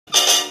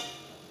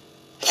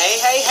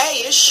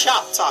Hey, it's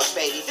Shop Talk,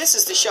 baby. This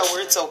is the show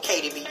where it's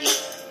okay to be you.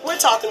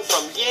 We're talking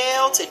from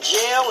Yale to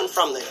jail and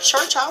from the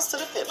church house to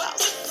the pimp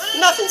house.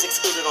 Nothing's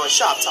excluded on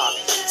Shop Talk.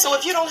 So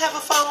if you don't have a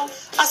phone,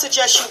 I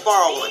suggest you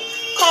borrow one.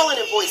 Call in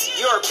and voice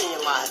your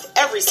opinion live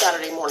every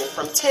Saturday morning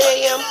from 10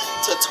 a.m.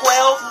 to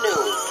 12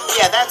 noon.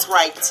 Yeah, that's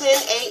right, 10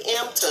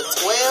 a.m. to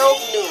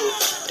 12 noon.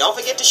 Don't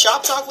forget to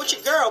Shop Talk with your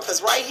girl,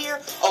 because right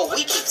here,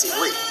 we keeps it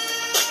real.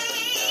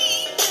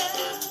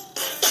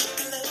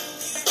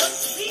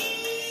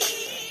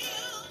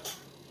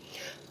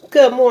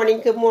 Good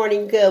morning to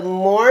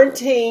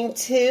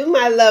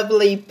my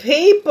lovely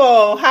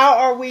people. How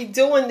are we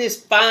doing this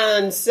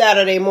fine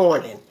Saturday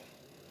morning?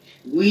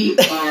 We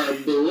are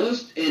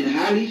blessed and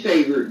highly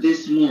favored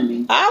this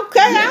morning. Okay,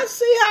 yes. I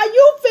see how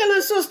you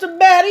feeling, Sister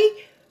Betty.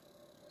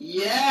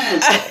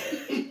 Yes.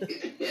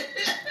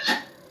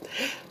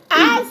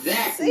 I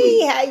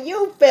see how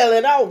you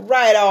feeling. All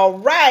right.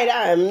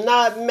 I am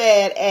not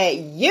mad at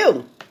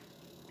you.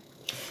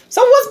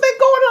 So what's been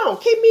going on?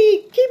 Keep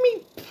me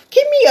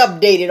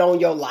updated on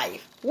your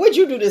life. What'd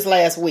you do this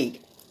last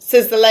week?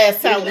 Since the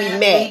last time we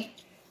met?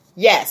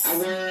 Yes. I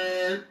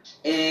worked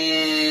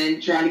and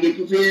trying to get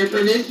prepared for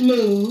this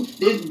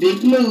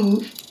big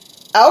move.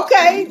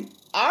 Okay.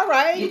 All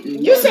right.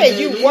 You said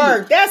you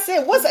worked. That's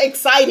it. What's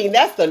exciting?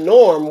 That's the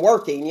norm,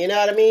 working. You know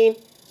what I mean?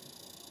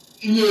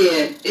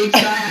 Yeah.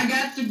 I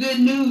got some good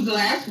news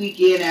last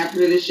weekend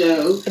after the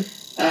show.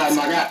 I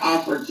got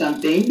offered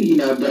something,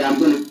 but I'm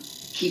going to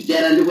keep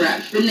that under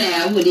wraps for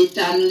now. When it's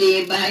time to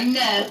let everybody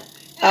know,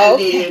 I'll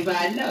let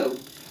everybody know.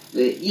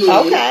 But yeah,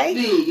 okay.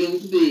 It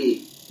was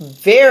big.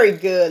 Very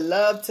good.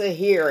 Love to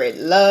hear it.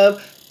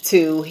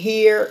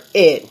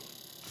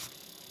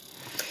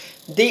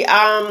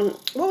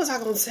 What was I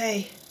going to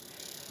say?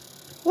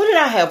 What did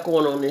I have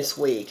going on this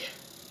week?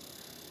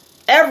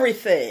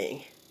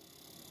 Everything.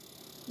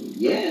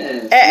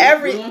 Yes.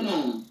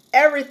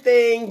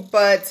 Everything,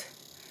 but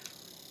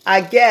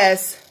I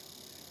guess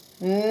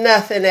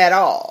nothing at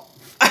all.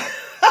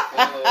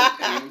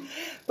 Okay.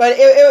 But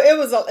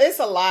it's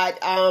a lot.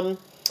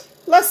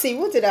 Let's see,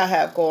 what did I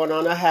have going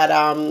on? I had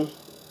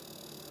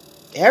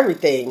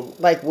everything.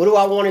 Like, what do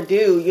I want to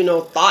do?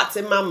 Thoughts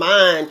in my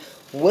mind.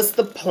 What's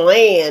the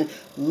plan?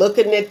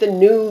 Looking at the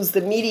news,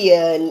 the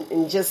media,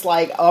 and just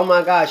like, oh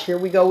my gosh, here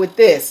we go with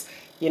this.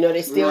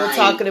 They still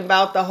talking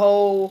about the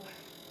whole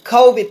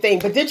COVID thing.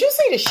 But did you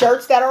see the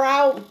shirts that are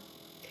out?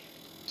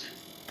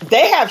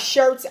 They have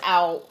shirts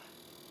out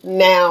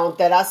now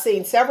that I've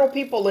seen several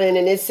people in,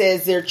 and it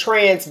says they're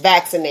trans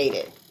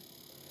vaccinated.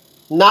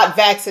 Not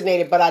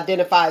vaccinated, but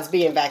identify as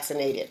being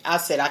vaccinated. I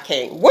said I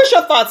can't. What's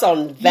your thoughts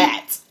on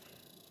that?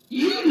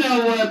 You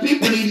know what?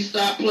 People need to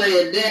stop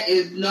playing. That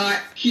is not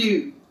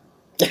cute.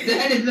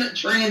 That is not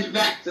trans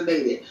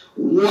vaccinated.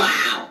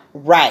 Wow.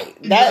 Right.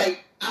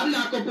 I'm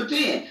not going to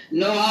pretend.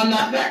 No, I'm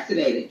not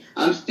vaccinated.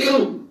 I'm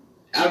still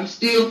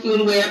feeling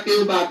the way I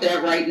feel about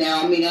that right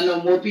now. I mean, I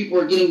know more people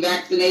are getting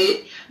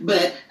vaccinated,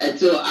 but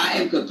until I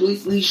am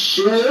completely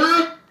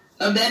sure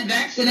of that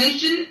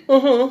vaccination,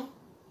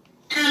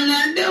 I'm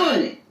not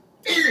doing it.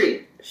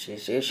 Period. She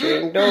said she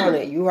ain't doing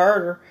it. You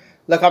heard her.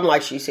 Look, I'm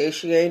like, she said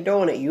she ain't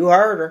doing it. You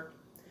heard her.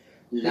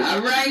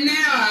 Not right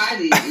now.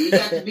 It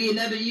got to be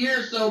another year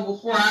or so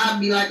before I'll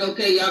be like,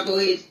 okay, y'all go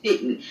ahead and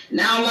stick me.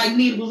 Now I don't like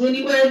needles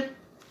anyway.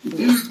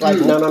 Like,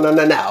 no,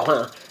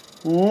 huh?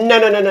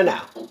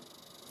 No.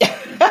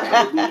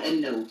 That would be a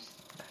no.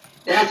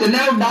 That's a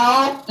no,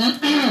 dog.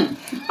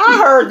 I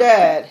heard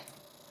that.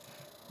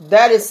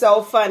 That is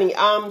so funny.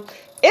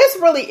 It's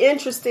really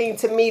interesting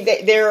to me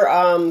that they're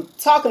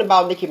talking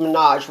about Nicki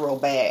Minaj real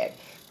bad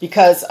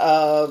because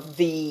of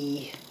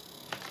the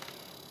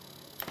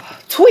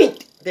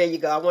tweet. There you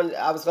go. I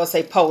was going to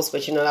say post,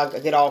 but I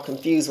get all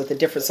confused with the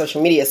different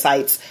social media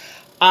sites.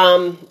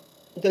 The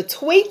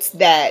tweets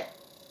that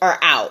are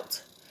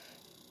out,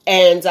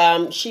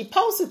 and she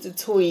posted the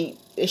tweet.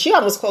 She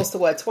almost close to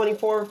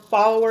 24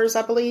 followers,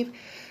 I believe.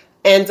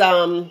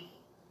 And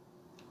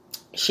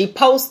she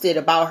posted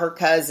about her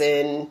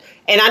cousin.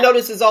 And I know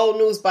this is old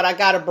news, but I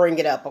got to bring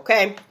it up,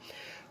 okay?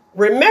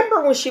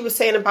 Remember when she was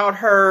saying about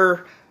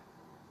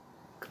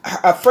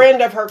a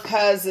friend of her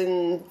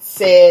cousin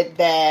said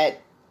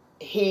that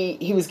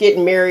he was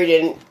getting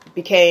married and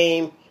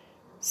became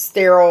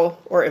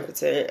sterile or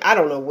impotent. I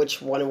don't know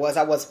which one it was.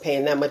 I wasn't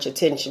paying that much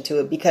attention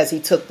to it because he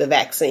took the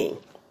vaccine.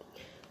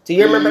 Do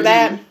you remember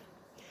that?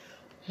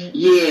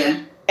 Yeah.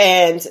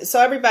 And so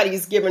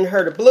everybody's giving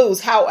her the blues.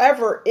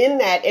 However, in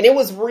that, and it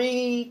was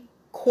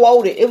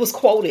quoted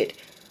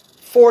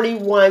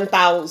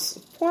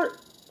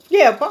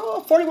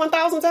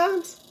 41,000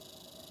 times.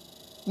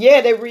 Yeah,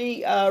 they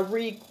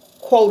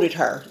re-quoted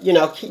her. You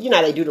know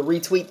they do the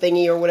retweet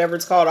thingy or whatever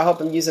it's called. I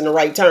hope I'm using the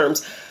right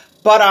terms.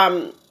 But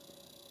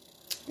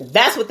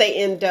that's what they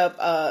end up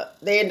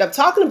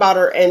talking about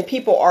her, and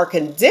people are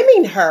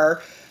condemning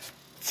her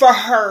for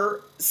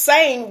her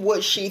saying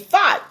what she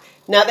thought.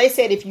 Now, they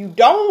said if you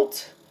don't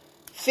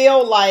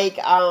feel like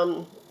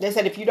They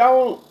said if you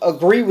don't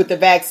agree with the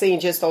vaccine,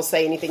 just don't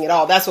say anything at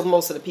all. That's what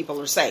most of the people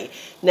are saying.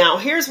 Now,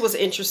 here's what's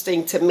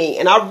interesting to me,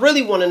 and I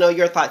really want to know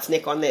your thoughts,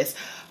 Nyk, on this.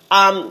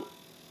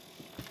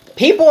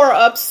 People are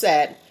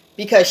upset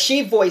because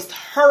she voiced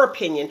her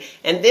opinion,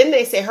 and then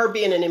they say her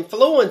being an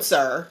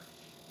influencer,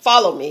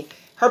 follow me,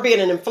 her being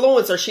an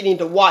influencer, she need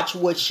to watch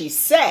what she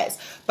says.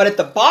 But at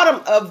the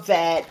bottom of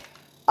that,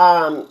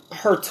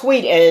 her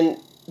tweet, and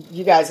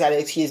you guys got to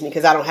excuse me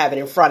because I don't have it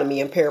in front of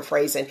me, I'm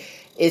paraphrasing.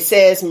 It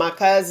says my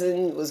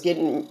cousin was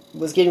getting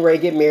ready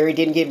to get married,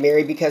 didn't get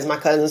married because my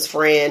cousin's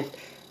friend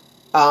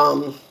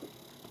got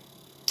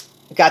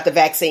the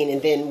vaccine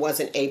and then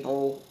wasn't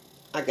able,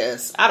 I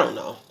guess, I don't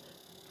know,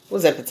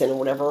 was impotent or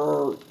whatever,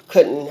 or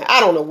couldn't, I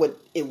don't know what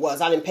it was.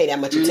 I didn't pay that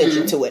much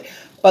attention to it.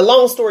 But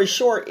long story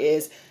short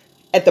is,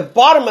 at the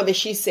bottom of it,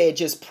 she said,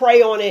 just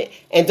pray on it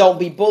and don't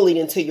be bullied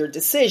into your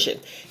decision.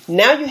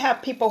 Now you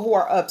have people who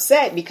are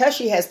upset because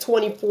she has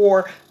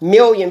 24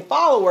 million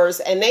followers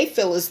and they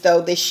feel as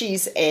though that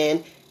she's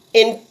an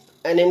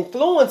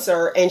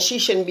influencer and she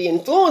shouldn't be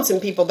influencing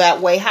people that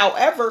way.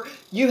 However,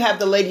 you have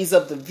the ladies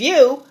of The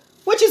View,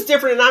 which is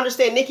different. And I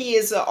understand Nikki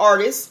is an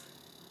artist.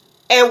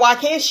 And why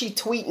can't she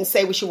tweet and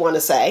say what she want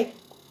to say?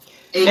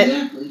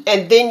 Exactly.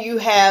 And then you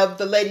have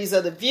the ladies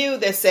of The View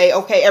that say,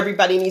 okay,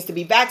 everybody needs to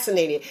be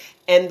vaccinated.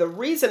 And the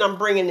reason I'm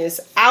bringing this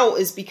out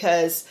is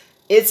because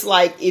it's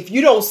like, if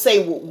you don't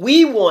say what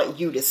we want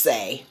you to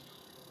say,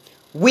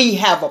 we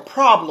have a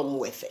problem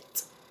with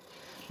it.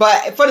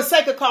 But for the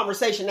sake of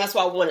conversation, that's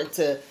why I wanted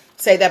to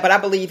say that. But I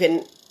believe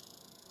in,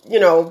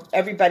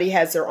 everybody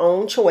has their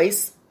own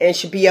choice and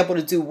should be able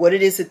to do what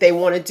it is that they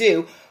want to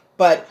do.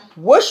 But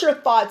what's your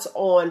thoughts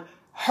on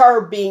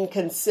her being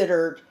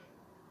considered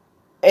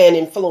an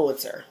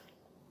influencer?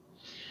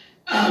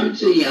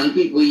 To young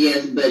people,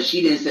 yes, but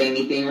she didn't say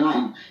anything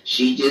wrong.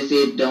 She just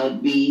said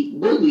don't be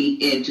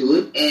bullied into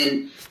it,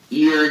 and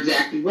you're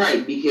exactly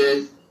right,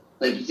 because,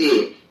 like you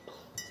said,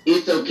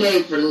 it's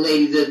okay for the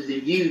ladies of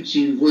The View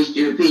to voice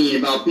their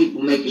opinion about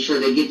people making sure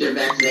they get their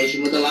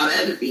vaccination with a lot of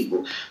other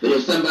people. But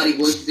if somebody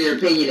voices their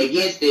opinion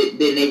against it,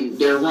 then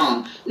they're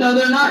wrong. No,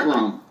 they're not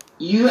wrong.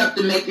 You have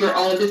to make your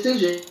own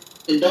decision.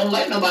 And don't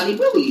let nobody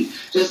bully you.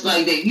 Just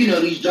like that,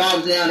 these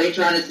jobs now, they're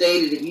trying to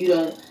say that if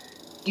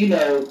you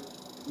don't,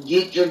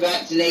 get your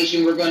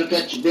vaccination, we're going to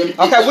cut your benefits.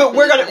 Okay,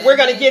 we're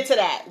gonna get to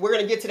that. We're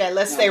gonna get to that.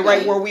 Let's stay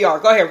right where we are.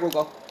 Go ahead,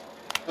 Roogle.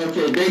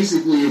 Okay,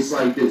 basically it's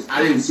like this.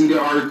 I didn't see the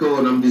article,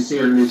 and I'm just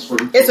hearing this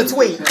from. It's a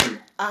tweet. No,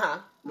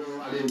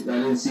 I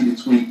didn't see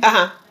the tweet.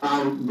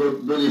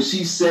 But if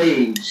she's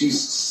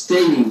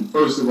stating,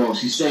 first of all,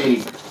 she's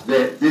saying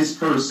that this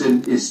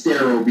person is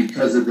sterile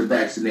because of the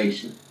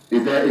vaccination.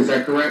 Is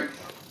that correct?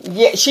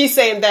 Yeah, she's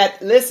saying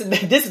that, listen,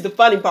 this is the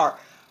funny part.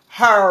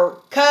 Her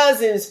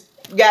cousin's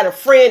got a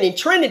friend in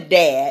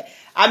Trinidad.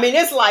 I mean,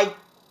 it's like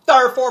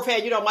third, fourth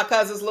hand, my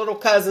cousin's little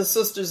cousin's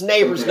sister's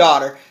neighbor's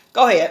daughter.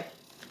 Go ahead.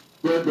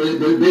 But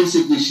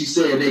basically she's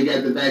saying they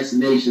got the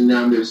vaccination,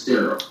 now they're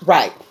sterile.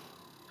 Right.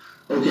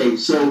 Okay,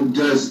 so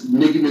does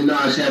Nicki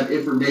Minaj have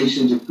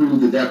information to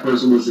prove that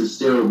person was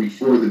sterile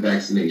before the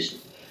vaccination?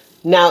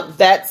 Now,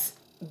 that's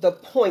the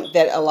point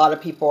that a lot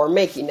of people are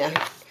making now.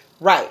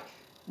 Right.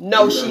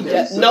 No, she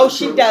does. No,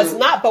 she does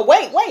not. But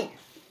wait.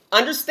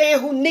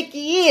 Understand who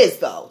Nikki is,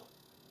 though.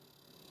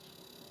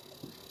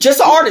 Just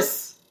an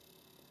artist.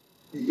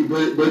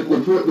 But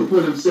the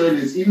point I'm saying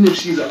is, even if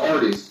she's an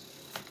artist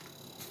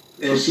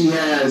and she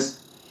has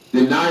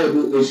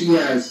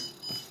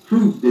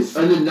proof that's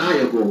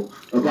undeniable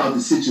about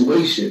the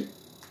situation,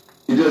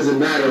 it doesn't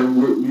matter.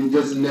 It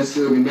doesn't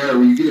necessarily matter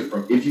where you get it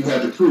from if you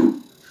have the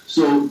proof.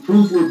 So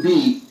proof would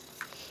be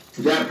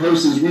that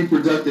person's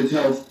reproductive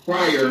health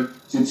prior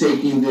to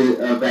taking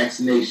the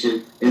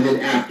vaccination and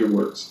then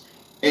afterwards.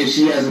 And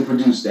she hasn't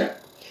produced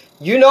that.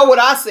 You know what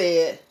I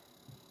said?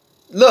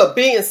 Look,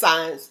 being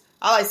science,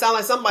 I sound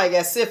like somebody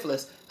got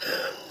syphilis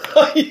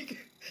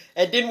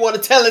and didn't want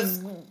to tell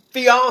his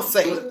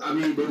fiance. I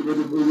mean, but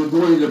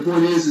the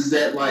point is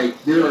that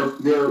like there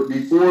are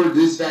before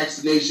this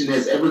vaccination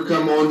has ever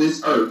come on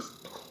this earth,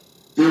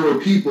 there were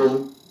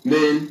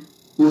men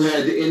who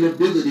had the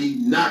inability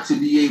not to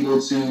be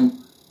able to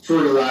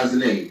fertilize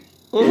an egg.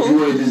 If you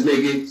want to just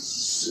make it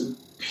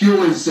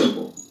pure and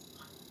simple.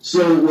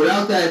 So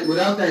without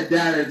that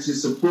data to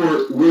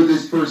support where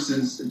this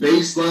person's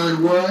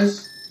baseline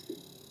was,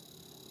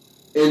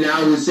 and now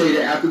to say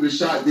that after the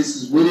shot, this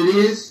is what it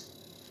is.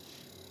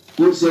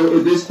 So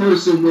if this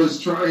person was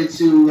trying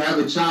to have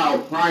a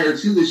child prior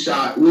to the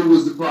shot, what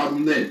was the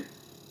problem then?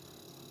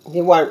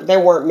 They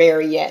weren't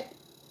married yet.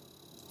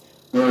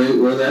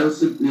 Well,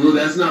 that's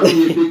not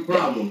really a big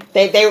problem.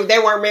 They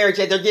weren't married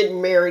yet. They're getting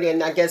married,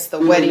 and I guess the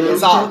wedding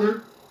is off.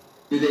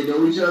 Did they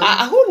know each other?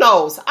 Who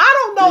knows?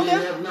 I don't know them.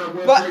 They have not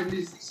one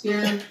pregnancy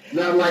scare.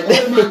 Not like,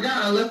 oh my God,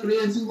 I left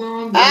it in too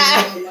long.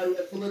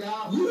 Pull it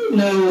out. You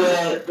know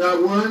what?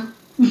 Not one.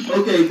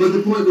 Okay, but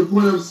the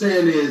point I'm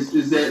saying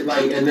is that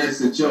like, and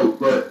that's a joke.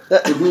 But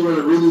if we want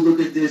to really look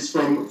at this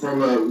from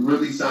a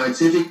really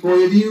scientific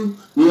point of view,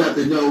 we have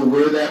to know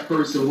where that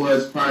person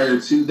was prior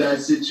to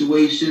that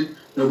situation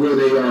and where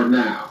they are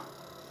now.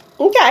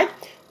 Okay.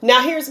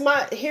 Now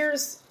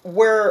here's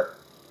where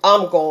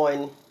I'm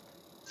going,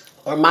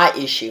 or my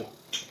issue.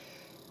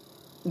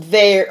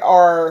 They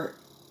are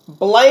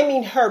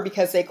blaming her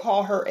because they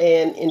call her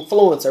an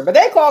influencer, but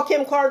they call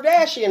Kim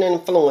Kardashian an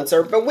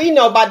influencer. But we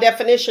know by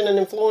definition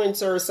an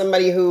influencer is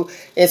somebody who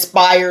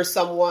inspires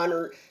someone,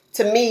 or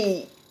to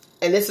me,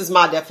 and this is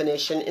my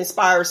definition,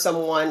 inspires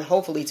someone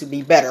hopefully to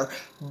be better.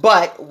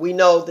 But we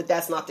know that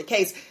that's not the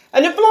case.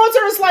 An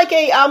influencer is like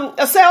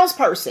a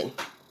salesperson.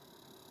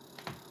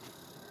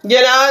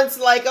 You know, it's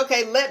like,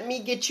 okay, let me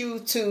get you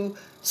to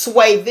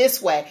sway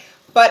this way.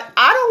 But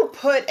I don't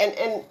put,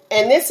 and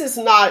this is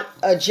not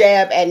a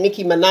jab at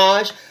Nicki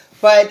Minaj,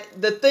 but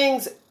the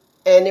things,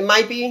 and it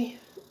might be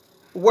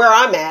where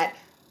I'm at,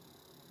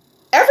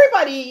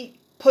 everybody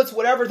puts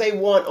whatever they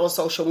want on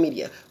social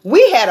media.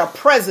 We had a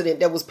president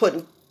that was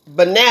putting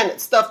banana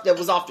stuff that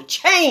was off the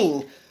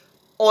chain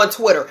on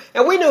Twitter,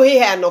 and we knew he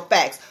had no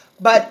facts.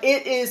 But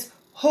it is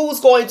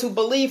who's going to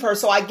believe her.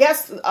 So I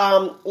guess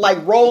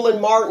like Roland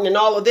Martin and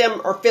all of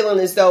them are feeling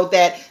as though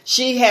that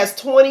she has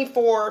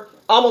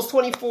almost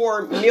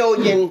 24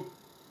 million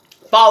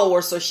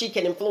followers, so she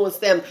can influence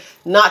them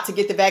not to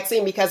get the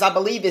vaccine, because I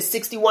believe it's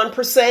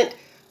 61%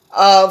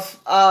 of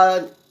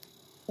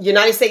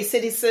United States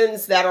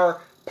citizens that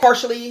are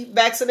partially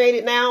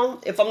vaccinated now,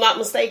 if I'm not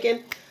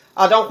mistaken.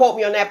 Don't quote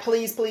me on that,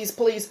 please, please,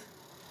 please.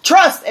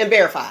 Trust and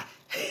verify.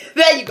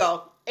 There you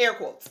go. Air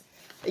quotes.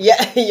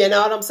 Yeah, you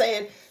know what I'm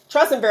saying?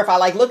 Trust and verify.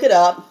 Like, look it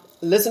up,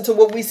 listen to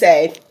what we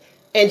say,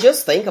 and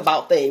just think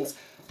about things.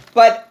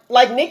 But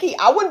like Nicki,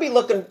 I wouldn't be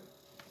looking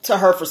to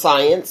her for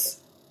science.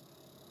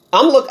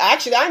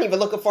 Actually, I ain't even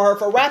looking for her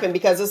for rapping,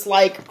 because it's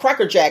like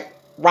Cracker Jack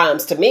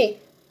rhymes to me.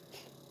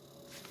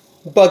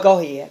 But go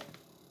ahead.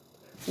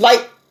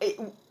 Like,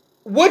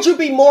 would you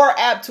be more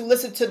apt to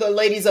listen to the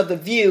ladies of The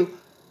View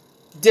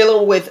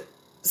dealing with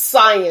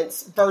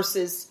science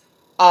versus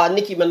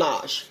Nicki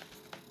Minaj?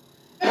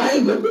 I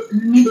ain't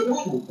neither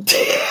one.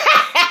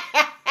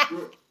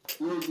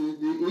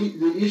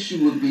 The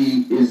issue would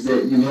be is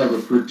that you have a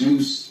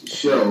produced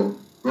show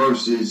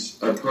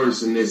versus a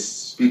person that's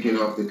speaking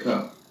off the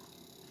cuff.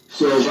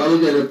 So if I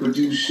look at a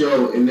produced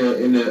show, and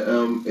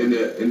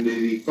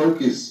the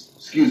focus,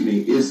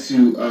 is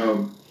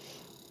to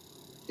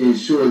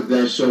ensure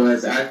that show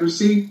has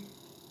accuracy,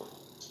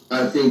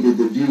 I think that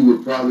The View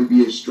would probably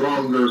be a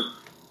stronger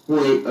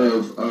point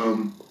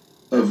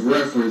of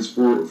reference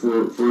for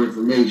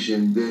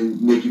information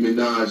than Nicki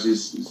Minaj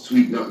is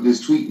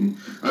tweeting.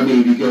 I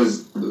mean,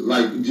 because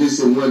like just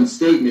in one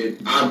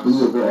statement, I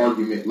blew up her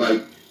argument.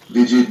 Like,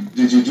 did you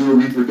do a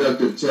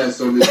reproductive test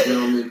on this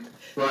gentleman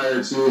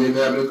prior to him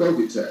having a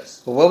COVID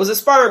test? What was his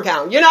sperm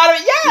count? You know what I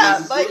mean?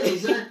 Yeah, like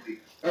exactly.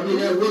 I mean,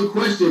 that one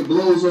question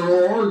blows her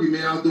whole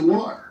argument out the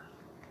water.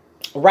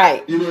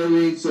 Right. You know what I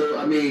mean? So,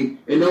 I mean,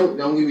 and don't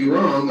get me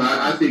wrong,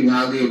 I think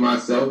highly of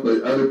myself,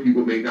 but other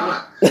people may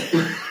not. What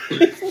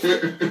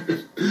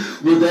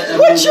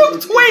you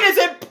tweet is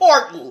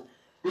important.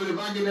 But if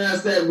I can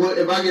ask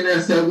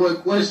that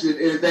one question,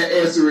 and if that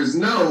answer is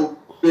no,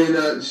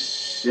 then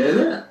shut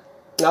up.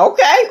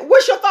 Okay.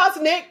 What's your thoughts,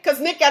 Nick? Because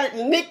Nick got it.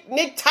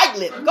 Nick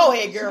tight-lipped. Go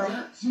ahead, girl.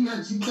 She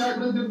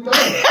tight-lipped.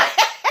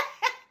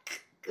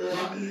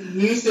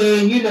 You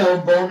saying, you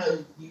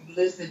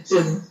listen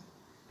to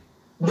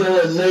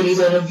the ladies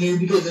on The View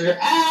because of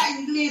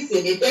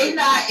listen, if they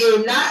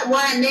not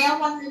one of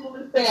them on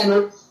the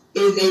panel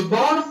is a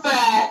bona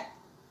fide,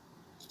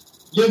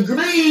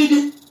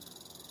 degreed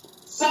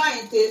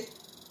scientist,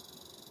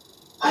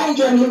 I ain't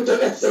trying to hear what they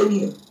got to say to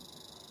you.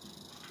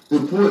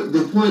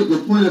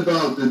 The point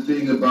about the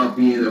thing about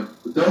being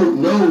the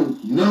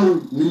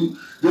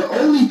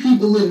only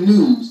people in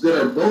news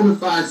that are bona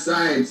fide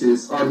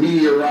scientists are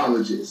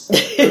meteorologists.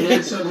 And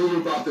they're telling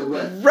you about the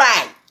weather.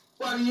 Right.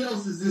 Everybody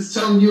else is just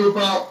telling you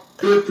about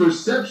their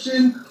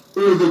perception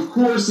or the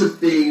course of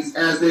things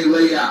as they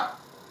lay out.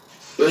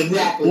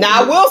 Exactly.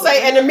 Now I will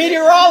say, and the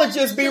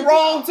meteorologists be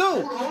wrong too.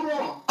 Hold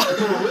on.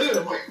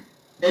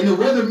 And the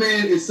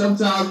weatherman is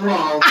sometimes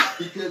wrong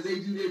because they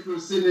do their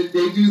percentage.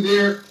 They do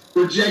their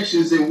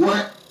projections in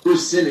what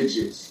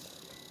percentages.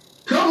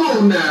 Come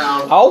on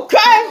now. Okay.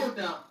 Come on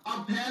now.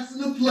 I'm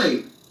passing the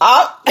plate.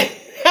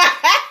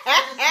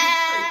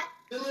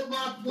 Filling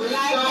my plate.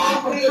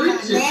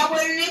 Now one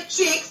of them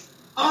chicks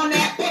on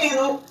that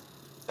panel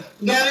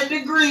got a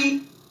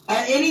degree,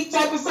 any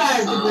type of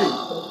science degree.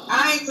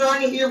 I ain't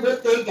trying to hear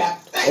what they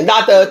got to say.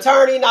 Not the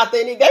attorney, not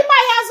they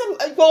might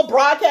have some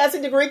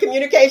broadcasting degree,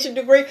 communication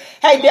degree.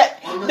 Hey,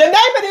 the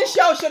name of this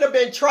show should have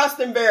been Trust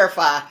and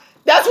Verify.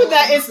 That's what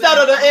that instead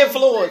of the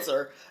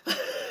influencer.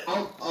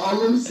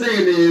 All I'm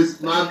saying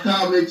is my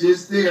comment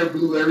just there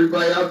blew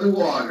everybody out the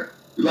water.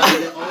 Like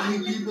the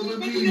only people in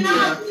media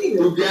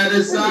who got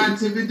a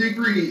scientific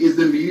degree is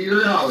the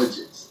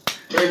meteorologist.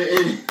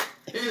 And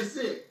that's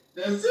it.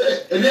 That's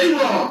it. And they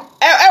wrong.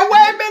 And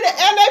wait a minute.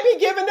 And they be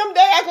giving them,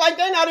 they act like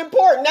they're not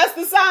important. That's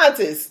the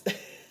scientists.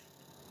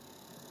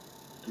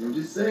 I'm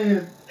just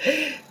saying.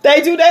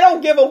 They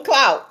don't give them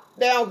clout.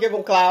 They don't give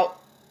them clout.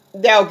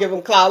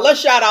 Let's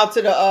shout out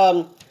to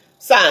the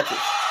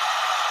scientists.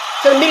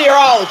 To the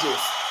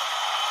meteorologists.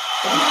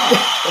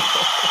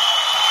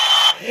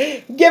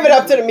 Give it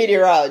up to the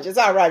meteorologist.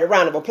 All right, a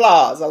round of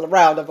applause. A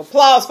round of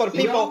applause for the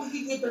people. As long as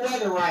he get the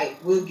weather right,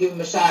 we'll give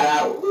him a shout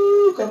out.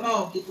 Ooh, come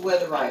on, get the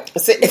weather right.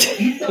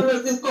 You told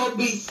us it's going to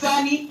be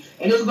sunny,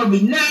 and it's going to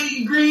be 90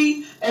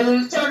 degrees, and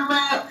then it's turn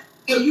around,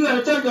 and you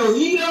got to turn your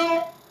heat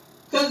on,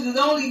 because it's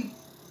only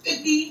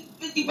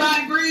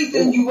 55 degrees,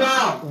 and you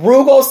wrong.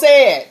 Roogle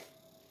said,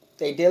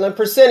 they deal in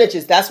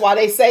percentages. That's why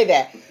they say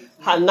that.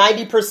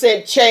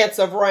 90% chance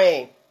of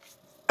rain.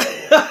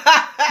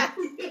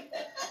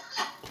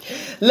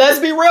 Let's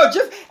be real.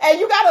 And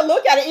you got to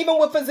look at it, even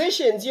with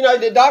physicians. You know,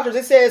 the doctors,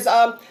 it says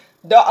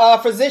the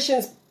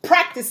physicians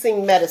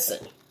practicing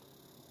medicine.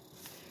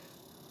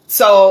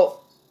 So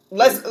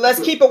let's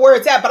keep it where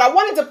it's at. But I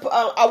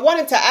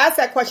wanted to ask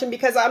that question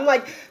because I'm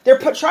like, they're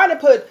trying to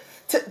put,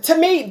 to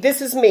me,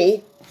 this is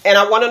me, and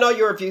I want to know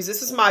your views.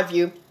 This is my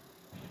view.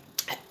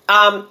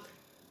 I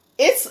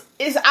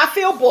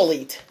feel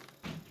bullied.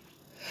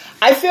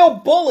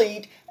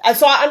 And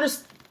so I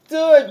understood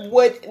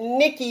what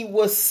Nikki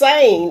was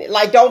saying,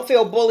 like, don't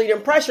feel bullied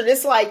and pressured.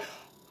 It's like,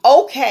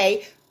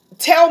 okay,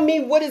 tell me,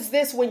 what is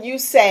this when you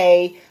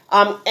say,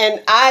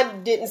 and I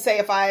didn't say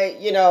if I,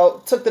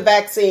 took the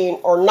vaccine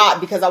or not,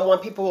 because I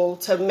want people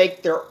to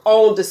make their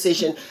own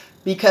decision,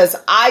 because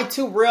I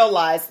too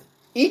realize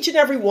each and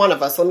every one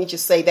of us, let me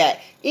just say that,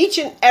 each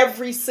and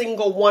every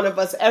single one of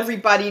us,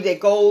 everybody that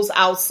goes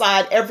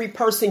outside, every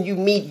person you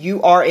meet,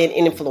 you are an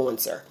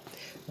influencer.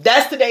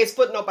 That's today's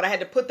footnote, but I had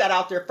to put that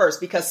out there first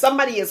because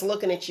somebody is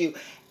looking at you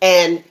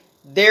and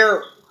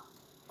they're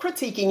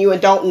critiquing you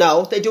and don't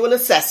know. They do an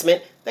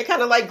assessment. They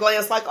kind of like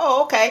glance like,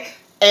 oh, okay.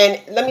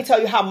 And let me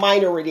tell you how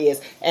minor it is.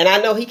 And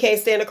I know he can't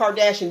stand a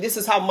Kardashian. This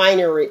is how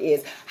minor it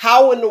is.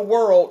 How in the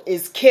world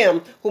is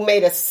Kim, who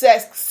made a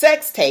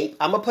sex tape,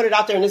 I'm going to put it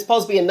out there, and there's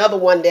supposed to be another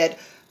one that,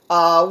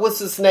 what's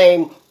his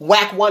name,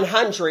 Whack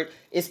 100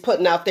 is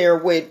putting out there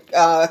with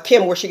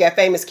Kim, where she got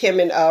famous. Kim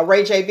and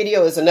Ray J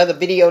video is another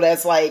video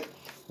that's like,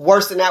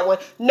 worse than that one.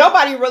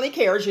 Nobody really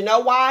cares. You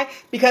know why?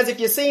 Because if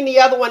you've seen the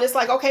other one, it's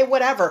like, okay,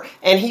 whatever.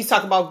 And he's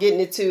talking about getting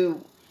it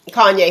to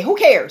Kanye. Who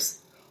cares?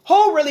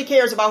 Who really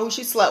cares about who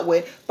she slept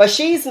with? But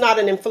she's not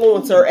an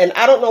influencer. And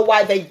I don't know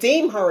why they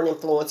deem her an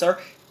influencer.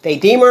 They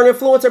deem her an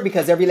influencer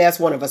because every last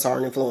one of us are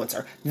an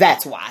influencer.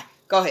 That's why.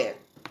 Go ahead.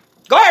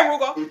 Go ahead,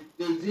 Roogle.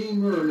 They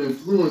deem her an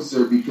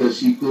influencer because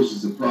she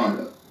pushes a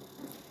product.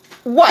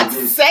 What?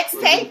 Sex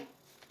tape?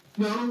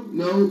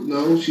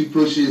 No. She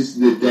pushes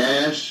the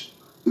Dash.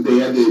 They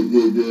have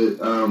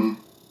the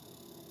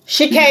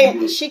She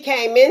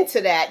came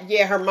into that.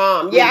 Yeah, her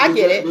mom. Yeah, I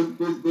get it.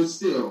 But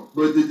still,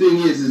 but the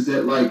thing is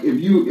that like if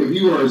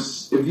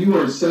you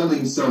are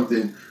selling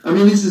something, I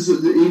mean, this is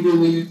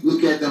even when you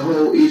look at the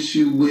whole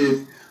issue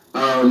with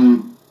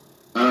the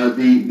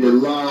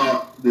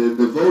law,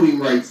 the voting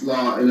rights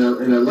law in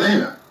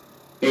Atlanta,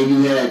 and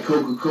you had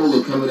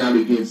Coca-Cola coming out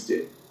against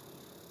it.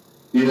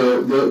 You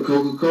know, the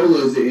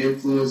Coca-Cola is an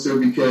influencer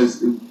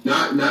because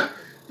not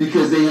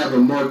because they have a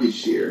market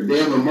share. They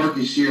have a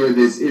market share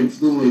that's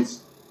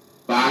influenced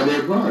by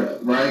their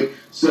product, right?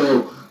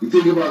 So you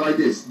think about it like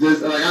this.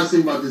 I was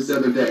thinking about this the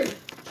other day.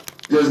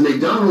 Does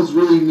McDonald's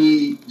really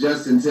need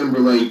Justin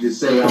Timberlake to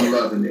say I'm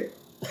loving it?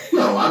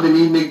 No, I've been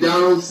eating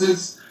McDonald's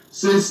since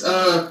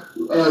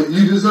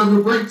you deserve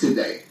a break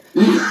today.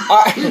 You know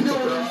what I'm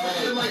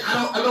saying? Like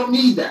I don't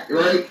need that,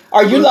 right?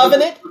 Are you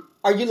loving it?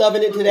 Are you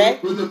loving it today?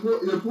 But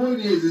the point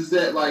is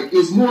that like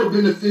it's more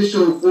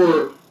beneficial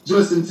for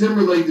Justin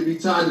Timberlake to be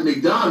tied to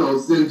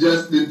McDonald's than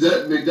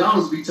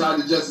McDonald's be tied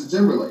to Justin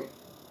Timberlake.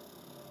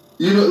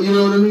 You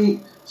know what I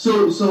mean?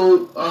 So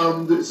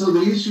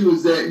the issue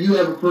is that you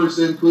have a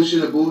person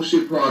pushing a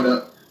bullshit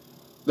product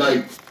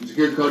like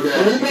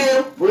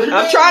Kardashian.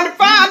 I'm trying to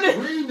find it.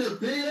 Ring the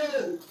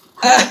bell,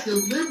 crack the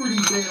Liberty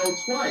Bell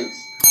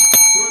twice.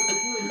 What the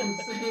point I'm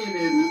saying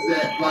is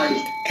that like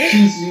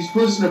she's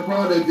pushing a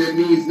product that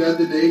means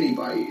nothing to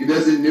anybody. It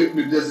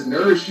doesn't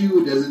nourish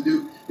you.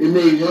 It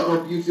may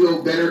help you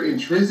feel better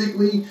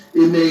intrinsically.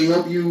 It may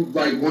help you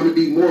like want to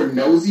be more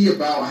nosy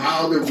about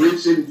how the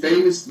rich and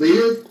famous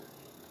live.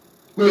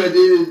 But at the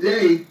end of the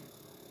day,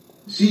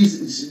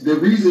 the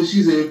reason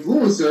she's an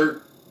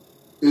influencer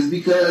is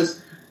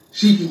because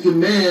she can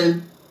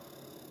command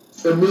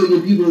 1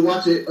 million people to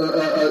watch an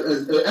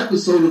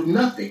episode of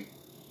nothing.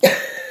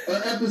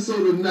 An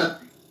episode of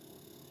nothing.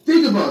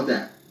 Think about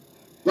that.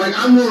 Like,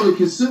 I'm going to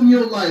consume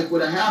your life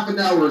with a half an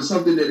hour of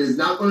something that is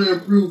not going to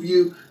improve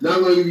you, not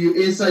going to give you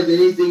insight to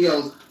anything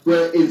else,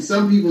 but in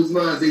some people's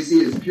minds, they see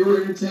it as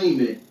pure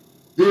entertainment.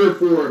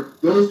 Therefore,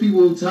 those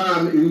people who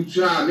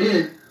chime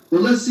in,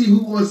 well, let's see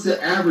who wants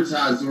to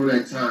advertise during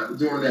that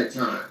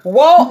time.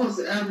 Whoa. Who wants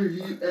to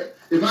advertise?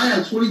 If I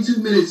have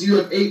 22 minutes, you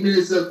have 8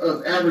 minutes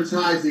of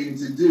advertising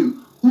to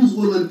do. Who's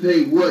willing to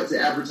pay what to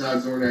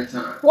advertise during that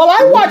time? Well,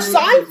 I watched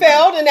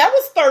Seinfeld, and that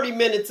was 30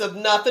 minutes of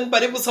nothing,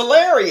 but it was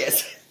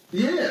hilarious.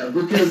 Yeah,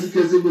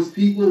 because it was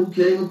people who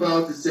came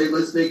about to say,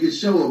 let's make a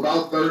show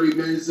about 30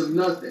 minutes of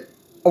nothing.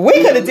 We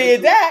could have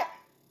did that.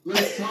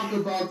 Let's talk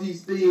about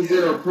these things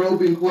that are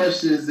probing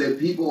questions that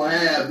people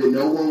have that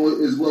no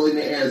one is willing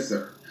to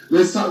answer.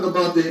 let's talk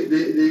about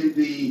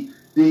the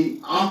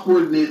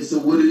awkwardness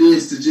of what it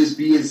is to just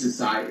be in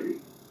society.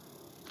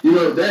 You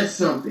know, that's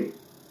something.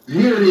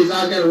 Here it is,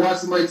 I gotta watch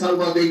somebody talk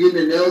about they getting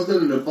their nails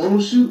done in a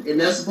photo shoot,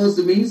 and that's supposed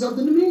to mean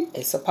something to me?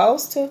 It's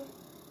supposed to.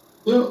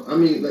 Well, I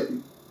mean, like,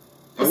 I'm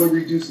gonna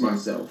reduce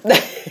myself.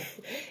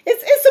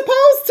 It's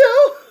supposed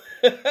to.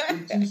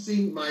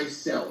 Reducing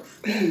myself.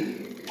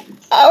 Okay.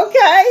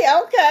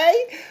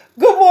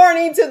 Good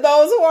morning to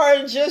those who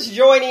are just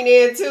joining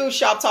in to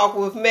Shop Talk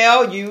with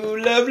Mel.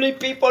 You lovely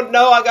people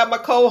know I got my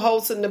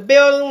co-host in the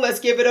building. Let's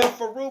give it up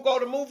for Roogle,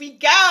 the movie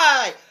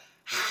guy.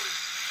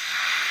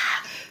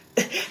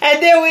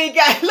 And then we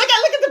got, look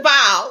at the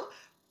bow.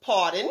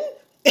 Pardon.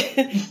 then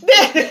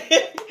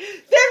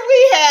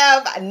we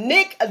have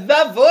Nyk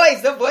the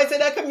Voice of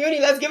the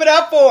community. Let's give it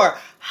up for.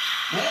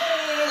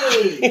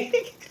 Hey.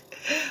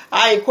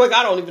 I ain't quick.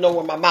 I don't even know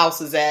where my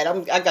mouse is at.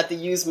 I got to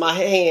use my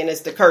hand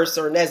as the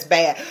cursor, and that's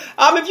bad.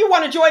 If you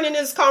want to join in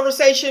this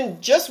conversation,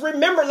 just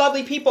remember,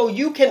 lovely people,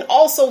 you can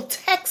also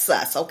text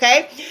us,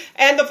 okay?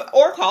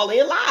 Or call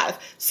in live.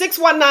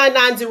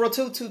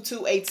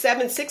 619-902-2287,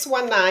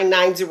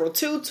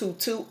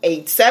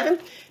 619-902-2287,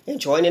 and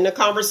join in the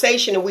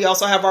conversation. And we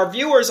also have our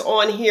viewers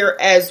on here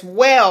as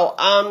well.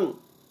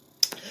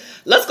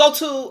 Let's go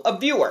to a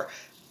viewer.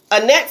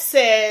 Annette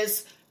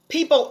says,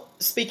 people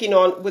agreeing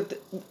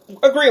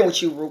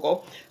with you,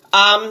 Roogle.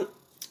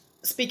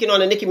 Speaking on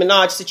the Nicki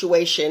Minaj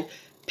situation,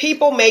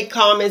 people make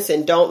comments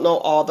and don't know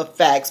all the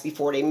facts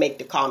before they make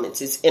the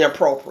comments. It's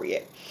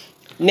inappropriate.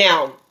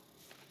 Now,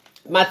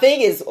 my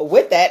thing is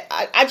with that,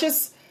 I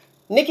just,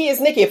 Nicki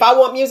is Nicki. If I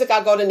want music,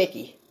 I'll go to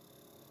Nicki.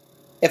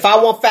 If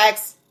I want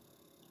facts,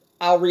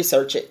 I'll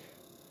research it.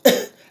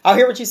 I'll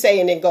hear what you say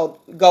and then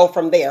go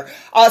from there.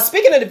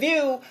 Speaking of The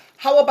View,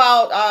 how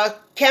about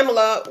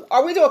Kamala?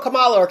 Are we doing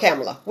Kamala or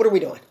Kamala? What are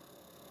we doing?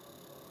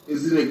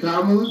 Is it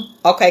Kamala?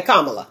 Okay,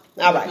 Kamala.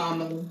 All right.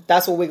 Kamala.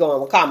 That's what we're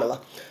going with, Kamala.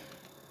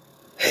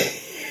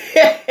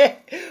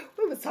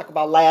 We was talking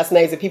about last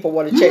names and people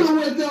want to change. You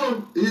know what,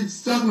 though?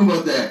 It's talking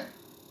about that.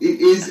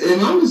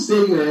 Am I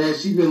mistaken, or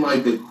has she been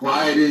like the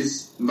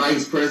quietest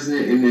vice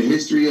president in the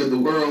history of the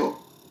world?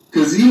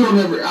 Because I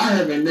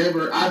haven't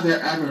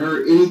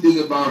heard anything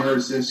about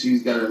her since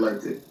she's got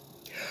elected.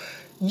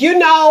 You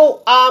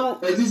know,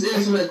 just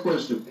answer that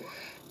question.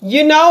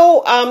 You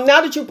know, now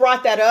that you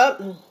brought that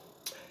up,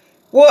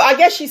 well, I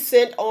guess she's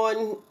sent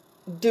on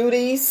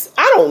duties.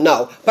 I don't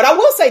know, but I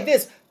will say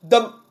this: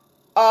 who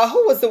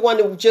was the one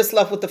who just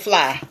left with the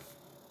fly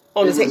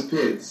on his head?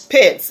 Pence.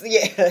 Pence,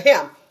 yeah,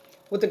 him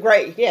with the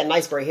gray,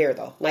 nice gray hair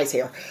though, nice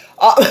hair.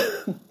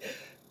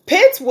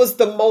 Pence was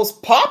the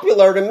most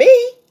popular to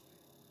me.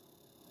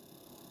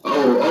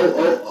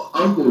 Oh,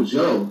 Uncle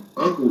Joe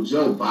Bob. Uncle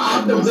Joe,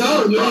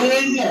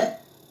 yeah.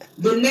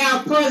 The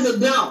now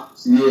president.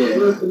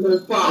 Yeah.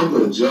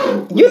 Uncle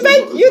Joe. You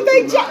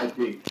think Joe?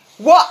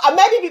 Well,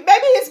 maybe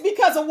it's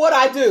because of what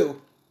I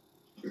do.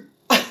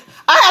 I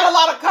had a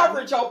lot of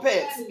coverage on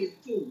Pence.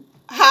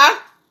 Huh?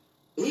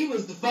 He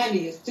was the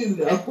funniest too,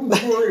 though. For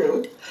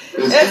real.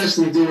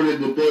 Especially during the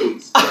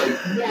debates. Like,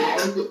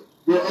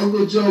 where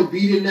Uncle Joe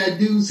beating that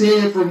dude's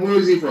head from, where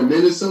is he from,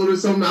 Minnesota or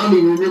something? I don't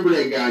even remember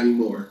that guy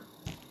anymore.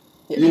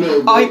 You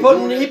know, he put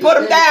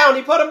him down.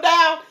 He put him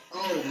down.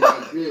 Oh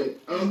my god,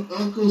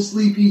 Uncle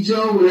Sleepy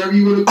Joe, whatever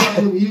you want to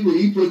call him,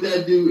 he put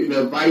that dude in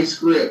a vice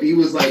grip. He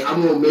was like,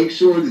 "I'm gonna make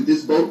sure that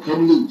this boat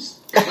come loose."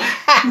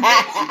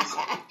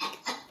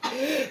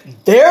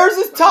 There's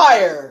his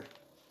tire.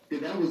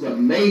 That was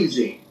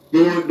amazing.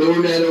 During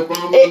that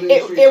Obama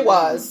administration, it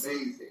was.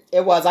 Amazing.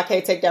 It was. I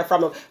can't take that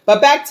from him.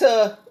 But back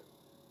to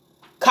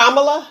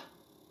Kamala.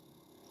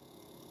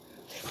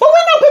 But we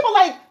know people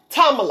like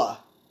Tamala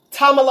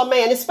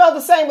Man. It's spelled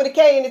the same with a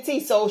K and a T,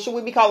 so should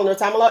we be calling her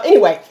Tamala?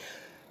 Anyway,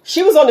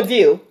 she was on The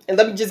View, and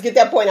let me just get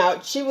that point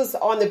out. She was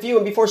on The View,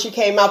 and before she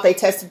came out, they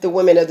tested the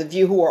women of The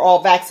View who were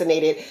all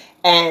vaccinated,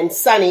 and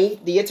Sunny,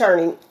 the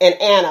attorney, and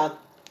Anna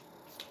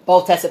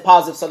both tested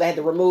positive, so they had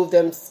to remove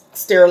them,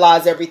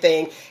 sterilize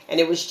everything, and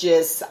it was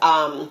just,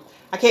 I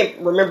can't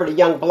remember the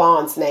young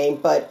blonde's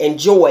name, and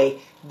Joy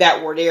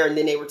that were there, and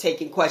then they were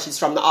taking questions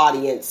from the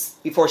audience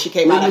before she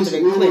came out after the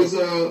clinic.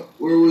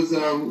 Where was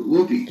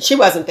Whoopi? She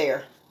wasn't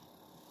there.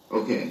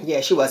 Okay.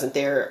 Yeah, she wasn't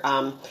there.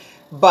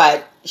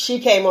 But she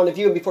came on The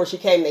View, and before she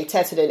came, they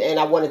tested it, and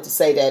I wanted to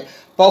say that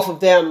both of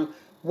them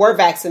were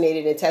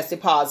vaccinated and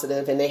tested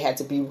positive, and they had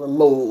to be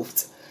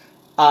removed.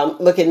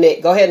 Look at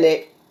Nyk. Go ahead,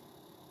 Nyk.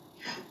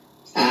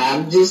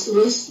 I'm just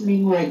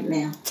listening right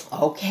now.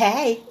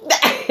 Okay.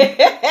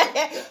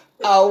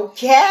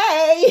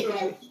 Okay.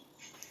 Right.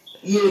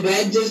 Yeah,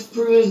 that just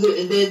proves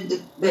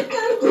that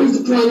kind of proves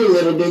the point a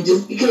little bit.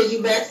 Just because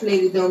you're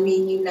vaccinated don't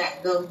mean you're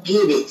not gonna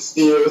get it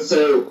still.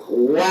 So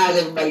why is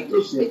everybody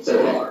pushing it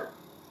so hard?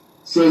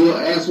 So your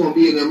ass won't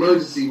be in the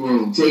emergency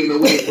room, taking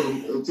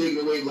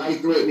away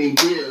life-threatening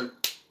care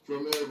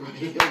from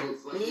everybody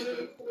else.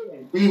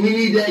 We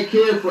need that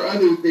care for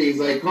other things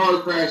like car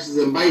crashes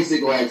and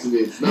bicycle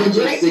accidents, not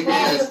just sick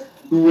ass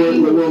who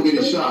won't get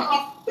a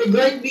shot. The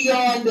great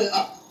beyond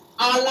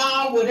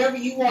Allah, whatever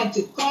you want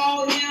to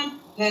call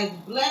him, has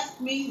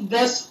blessed me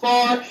thus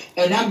far,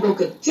 and I'm going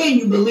to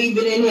continue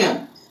believing in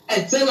him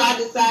until I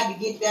decide to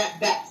get that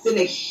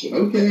vaccination.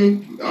 Okay,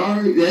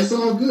 all right, that's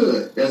all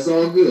good. That's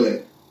all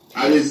good.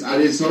 I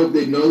just hope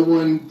that no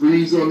one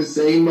breathes on the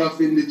same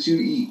muffin that you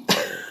eat.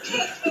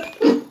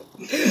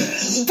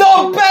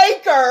 The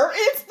baker!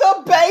 It's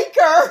the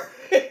baker!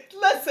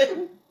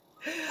 Listen.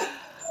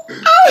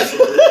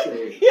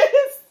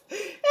 Yes,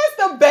 it's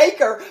the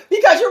baker.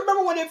 Because you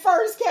remember when it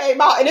first came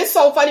out, and it's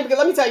so funny because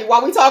let me tell you,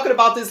 while we talking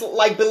about this,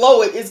 like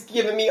below it, it's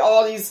giving me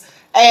all these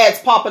ads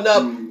popping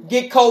up,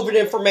 get COVID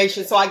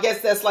information. So I guess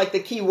that's like the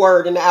key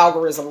word in the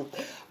algorithm.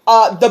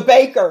 The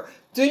baker.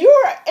 Do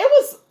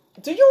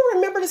you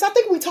remember this? I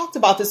think we talked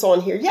about this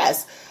on here.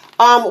 Yes.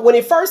 When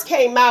it first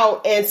came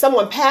out and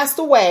someone passed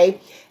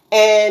away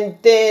and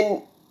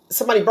then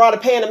somebody brought a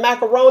pan of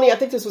macaroni. I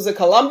think this was in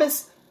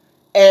Columbus.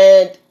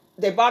 And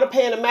they brought a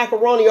pan of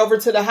macaroni over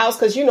to the house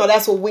because,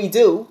 that's what we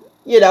do.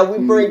 We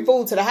bring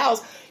food to the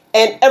house.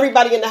 And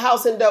everybody in the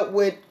house ended up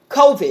with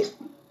COVID.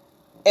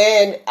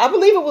 And I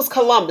believe it was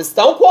Columbus.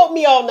 Don't quote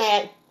me on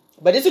that,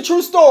 but it's a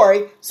true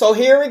story. So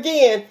here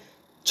again,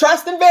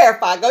 trust and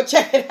verify. Go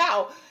check it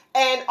out.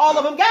 And all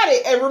of them got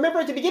it. And remember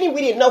at the beginning,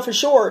 we didn't know for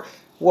sure.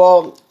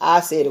 Well,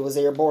 I said it was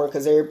airborne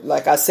because,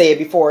 like I said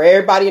before,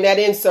 everybody in that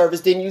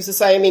in-service didn't use the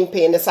same ink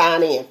pen to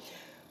sign in.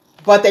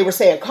 But they were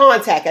saying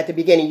contact at the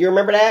beginning. You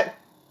remember that?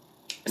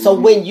 So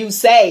when you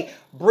say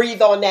breathe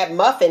on that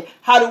muffin,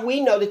 how do we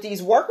know that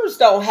these workers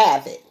don't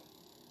have it?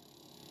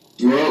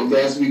 Well,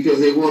 that's because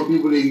they want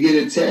people to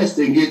get a test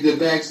and get the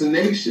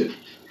vaccination.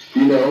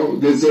 So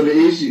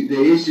the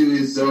issue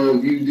is, so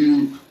if you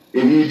do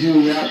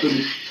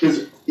happen,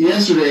 because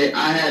yesterday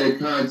I had a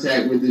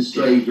contact with this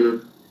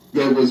stranger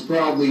that was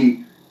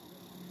probably,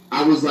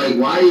 I was like,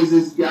 why is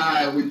this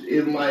guy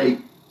within like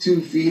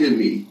 2 feet of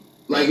me?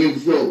 Like it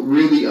felt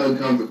really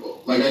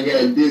uncomfortable. Like I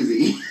got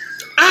dizzy.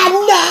 I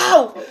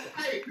know.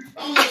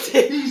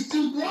 He's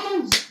too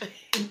close.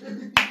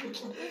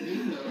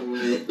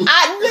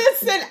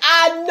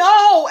 I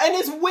know, and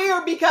it's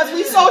weird because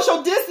we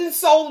social distance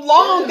so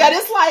long that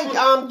it's like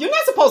you're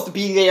not supposed to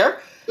be there.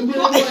 But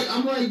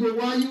I'm like, but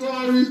why you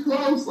all this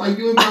close? Like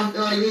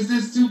is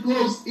this too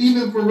close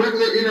even for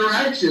regular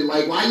interaction?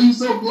 Like, why you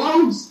so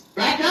close?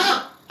 Back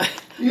up.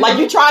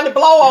 You trying to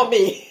blow on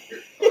me.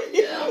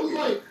 Yeah, I was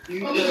like,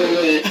 you're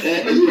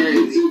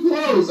too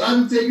close.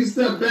 I'm taking a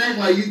step back.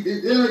 Like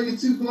you're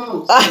too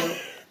close.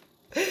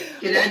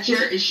 Can I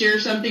share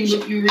something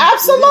with you?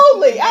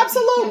 Absolutely.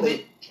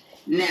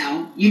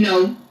 Now,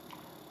 in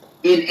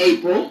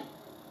April,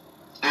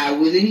 I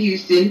was in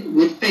Houston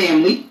with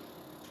family.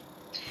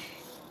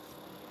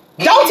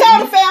 Don't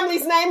tell the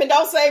family's name and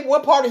don't say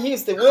what part of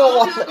Houston. We don't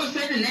want I'm not going to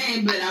say the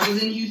name, but I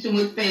was in Houston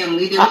with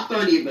family. There was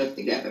 30 of us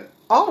together.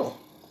 Oh.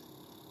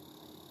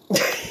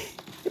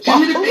 Two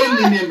of the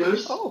family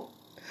members,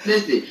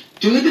 listen,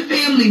 two of the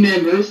family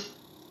members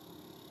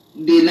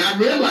did not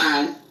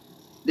realize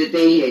that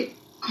they had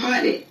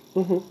caught it.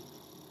 Mm-hmm.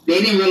 They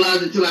didn't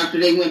realize until after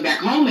they went back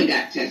home and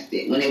got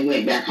tested, when they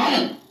went back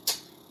home.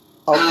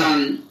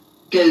 Okay.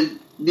 Because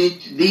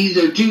these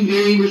are two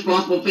very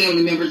responsible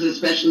family members,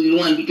 especially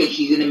one because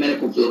she's in the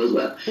medical field as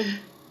well. Mm-hmm.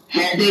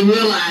 Had they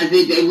realized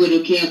it, they would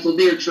have canceled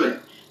their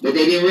trip. But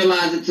they didn't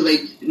realize it until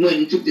they went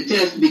and took the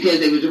test because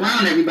they was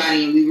around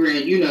everybody and we were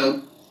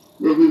in,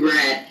 where we were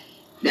at.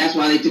 That's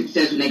why they took the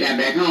test when they got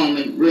back home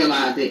and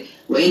realized it.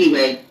 Well,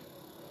 anyway,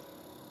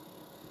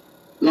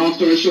 long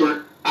story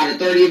short, out of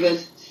 30 of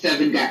us,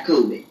 7 got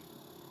COVID.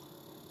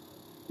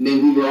 And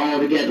then we were all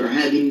together,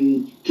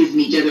 hugging,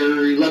 kissing each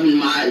other,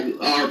 loving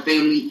our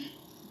family.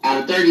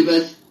 Out of 30 of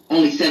us,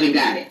 only 7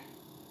 got it.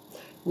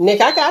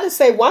 Nick, I got to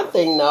say one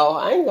thing, though.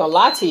 I ain't going to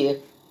lie to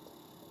you.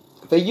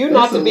 For you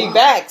not to be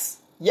vaxxed.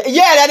 Yeah,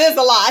 that is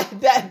a lie.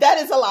 That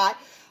is a lie.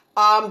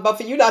 But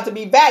for you not to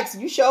be vaxxed,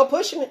 you sure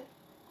pushing it.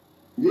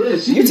 Yeah,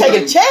 you take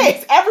a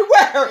chance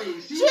everywhere.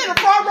 She in the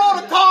front row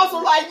of the car, so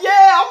I'm like,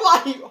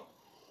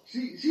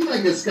 She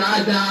like a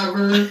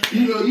skydiver.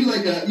 You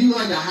like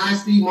a high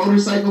speed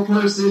motorcycle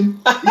person.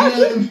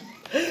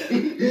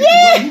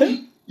 Yeah.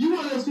 You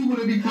one of those people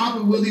that be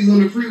popping wheelies on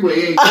the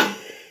freeway, ain't you?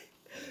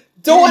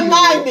 Doing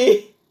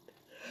 90.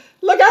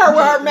 Look at her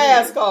with her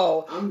mask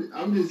on.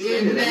 I'm just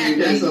saying,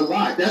 that's a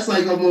lot. That's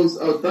like almost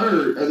a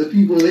third of the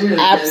people there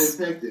that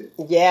infected.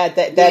 Yeah,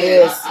 that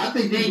is. I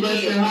think you're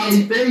blessed and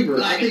highly favored.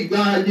 I think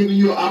God giving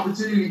you an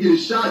opportunity to get a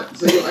shot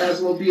so your ass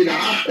won't be in the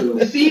hospital.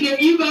 See, there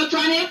you go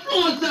trying to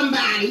influence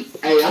somebody.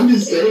 Hey, I'm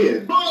just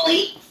saying.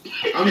 Bully.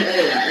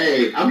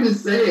 I'm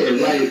just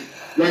saying,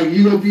 like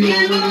you gonna be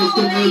on one of those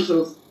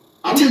commercials.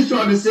 I'm just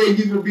trying to say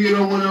you could be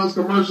on one of those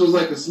commercials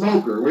like a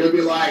smoker, where it'll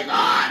be like,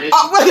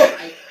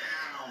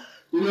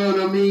 you know what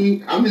I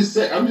mean? I'm just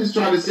trying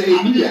to say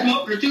I've been a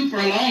smoker too for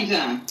a long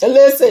time.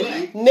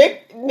 Listen,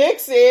 Nick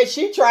said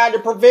she tried to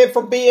prevent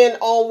from being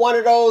on one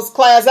of those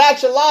class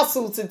action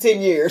lawsuits in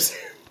 10 years.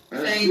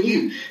 Thank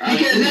you.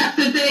 Because that's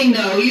the thing,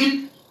 though.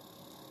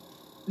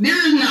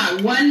 There is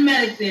not one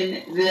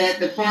medicine that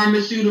the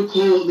pharmaceutical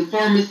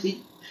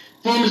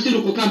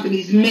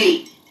companies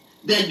make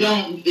that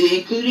don't,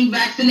 including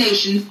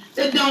vaccinations,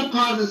 that don't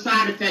cause a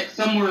side effect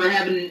somewhere or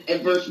have an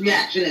adverse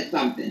reaction at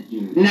something.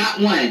 Mm-hmm. Not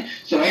one.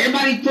 So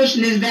everybody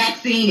pushing this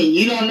vaccine and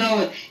you don't know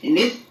it, and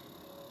this,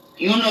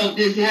 you don't know if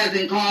this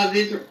hasn't caused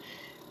this.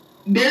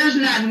 There's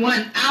not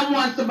one. I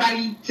want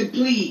somebody to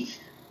please,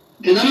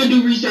 because I'm going to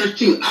do research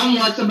too. I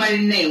want somebody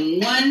to name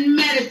one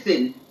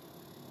medicine,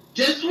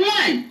 just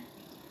one,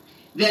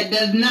 that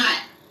does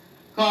not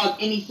cause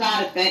any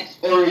side effects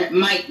or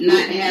might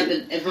not have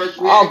an adverse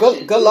reaction.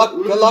 Oh, good luck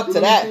to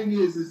that. The thing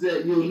is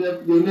that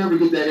you'll never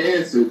get that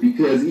answer,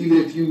 because even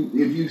if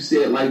you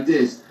say it like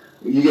this,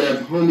 you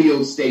have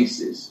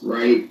homeostasis,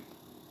 right?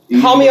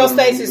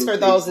 Homeostasis for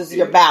those is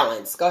your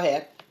balance. Go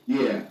ahead.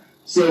 Yeah.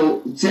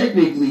 So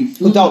technically,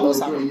 food will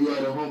throw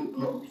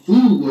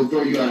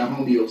you out of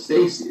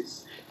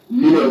homeostasis.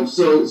 Mm-hmm. You know.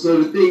 So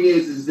the thing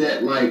is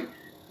that, like,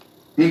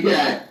 you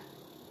got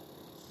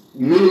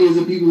millions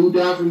of people who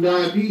die from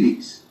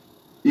diabetes,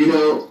 you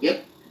know.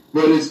 Yep.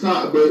 But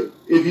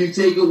if you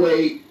take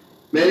away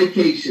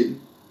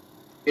medication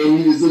and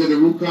you just look at the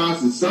root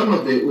causes, some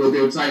of it, well,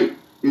 they're type.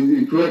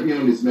 Correct me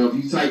on this, Mel. If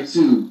you type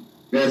 2,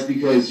 that's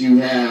because you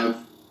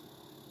have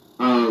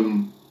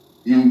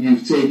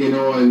you've taken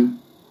on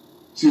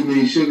too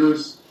many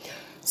sugars.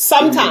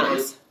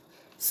 Sometimes.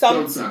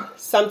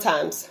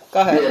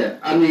 Go ahead. Yeah,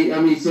 I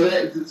mean, so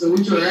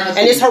what you're asking,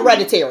 and it's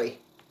hereditary.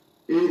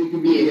 It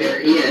can be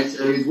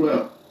hereditary as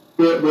well.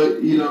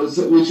 But you know,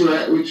 so what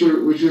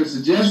you're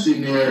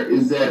suggesting there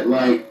is that,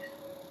 like,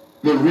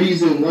 the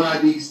reason why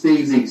these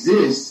things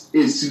exist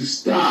is to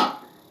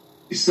stop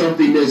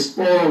something that's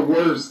far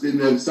worse than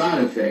the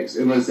side effects,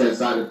 unless that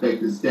side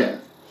effect is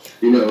death.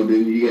 You know,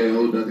 then you get a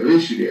whole other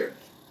issue there.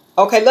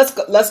 Okay,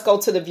 let's go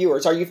to the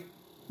viewers. Are you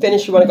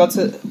finished? You want to go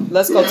to?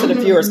 Let's go to the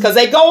viewers, because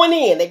they going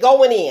in.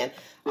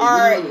 All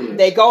right,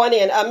 they going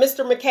in.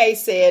 Mr. McKay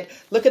said,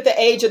 "Look at the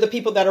age of the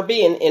people that are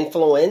being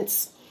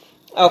influenced."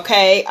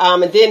 Okay,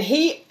 and then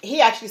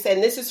he actually said,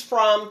 and this is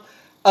from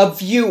a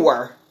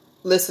viewer,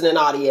 listening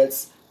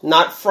audience,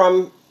 not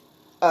from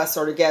us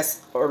or the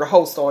guest or the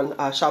host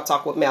on Shop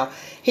Talk with Mel.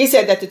 He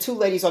said that the two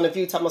ladies on The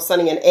View, talking about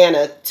Sonny and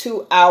Anna,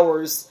 2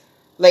 hours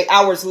late.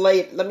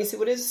 Let me see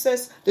what it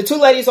says. The two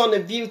ladies on The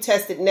View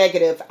tested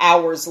negative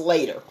hours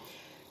later.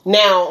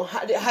 Now,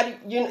 how do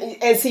you,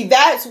 and see,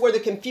 that's where the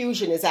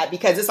confusion is at,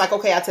 because it's like,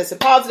 okay, I tested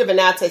positive and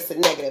now I tested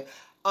negative.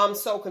 I'm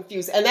so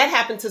confused. And that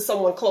happened to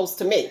someone close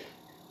to me.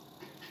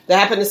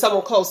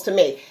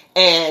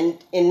 And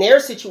in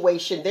their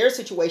situation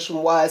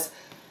was,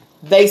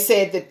 they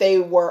said that they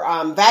were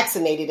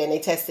vaccinated and they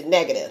tested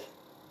negative.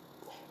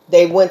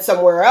 They went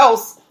somewhere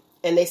else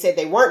and they said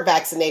they weren't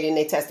vaccinated and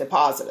they tested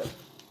positive.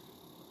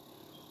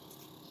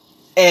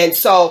 And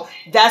so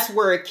that's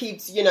where it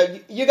keeps, you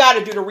got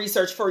to do the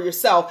research for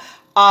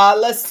yourself.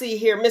 Let's see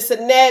here. Miss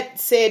Annette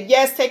said,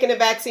 yes, taking the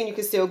vaccine, you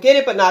can still get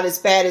it, but not as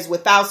bad as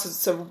without.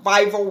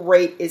 Survival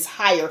rate is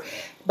higher.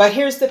 But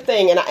here's the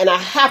thing, and I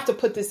have to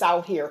put this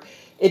out here.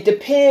 It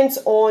depends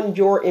on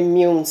your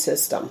immune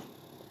system.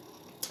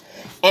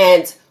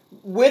 And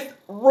with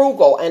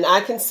Roogle, and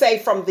I can say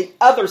from the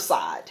other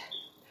side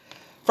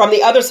where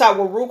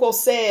Roogle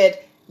said,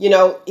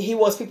 he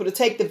wants people to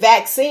take the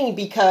vaccine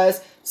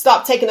because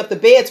stop taking up the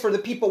beds for the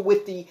people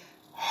with the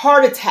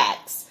heart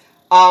attacks,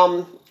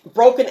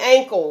 broken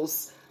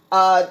ankles.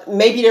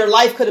 Maybe their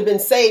life could have been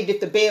saved if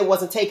the bed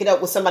wasn't taken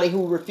up with somebody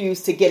who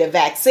refused to get a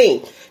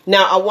vaccine.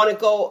 Now, I want to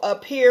go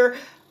up here.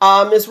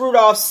 Ms.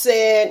 Rudolph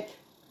said,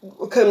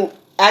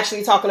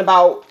 actually talking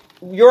about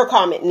your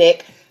comment,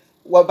 Nyk,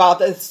 about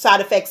the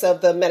side effects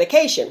of the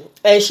medication.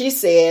 And she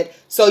said,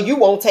 so you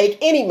won't take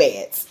any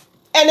meds.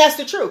 And that's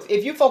the truth.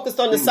 If you focused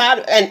on the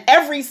side, and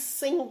every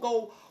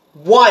single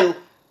one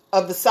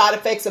of the side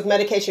effects of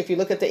medication, if you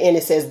look at the end,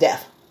 it says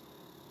death.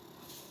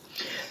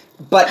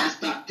 But I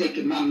stopped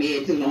taking my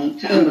meds a long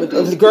time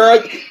ago.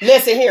 Girl,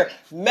 listen here.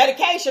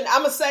 Medication,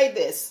 I'm going to say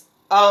this.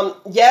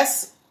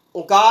 Yes,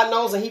 God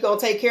knows and He's going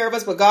to take care of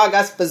us, but God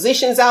got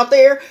physicians out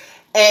there.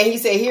 And He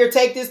said, here,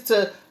 take this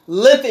to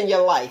lengthen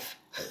your life.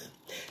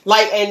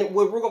 And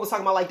what Roogle was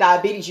talking about, like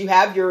diabetes, you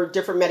have your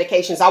different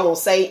medications. I won't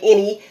say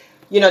any,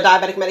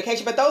 diabetic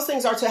medication, but those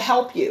things are to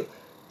help you,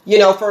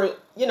 for,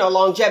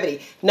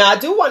 longevity. Now, I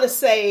do want to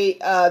say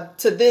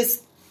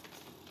this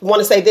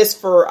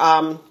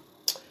for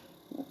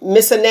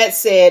Miss Annette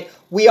said,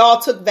 we all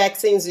took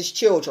vaccines as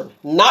children.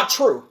 Not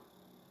true.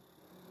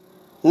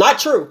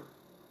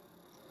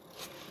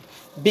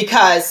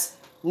 Because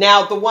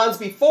now the ones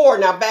before,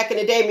 back in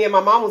the day, me and my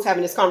mom was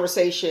having this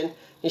conversation,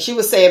 and she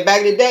was saying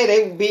back in the day,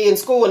 they would be in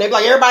school and they'd be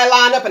like, everybody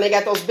lined up and they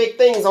got those big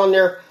things on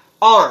their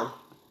arm.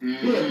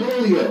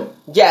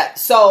 Yeah.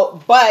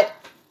 So, but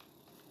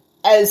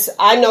as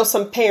I know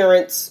some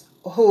parents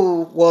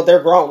who, well,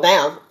 they're grown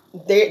now,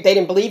 they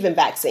didn't believe in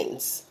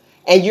vaccines.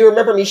 And you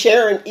remember me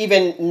sharing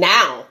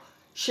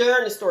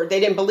the story. They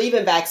didn't believe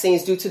in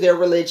vaccines due to their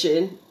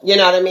religion, you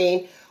know what I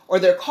mean? Or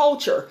their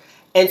culture.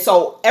 And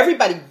so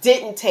everybody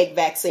didn't take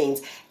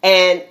vaccines.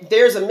 And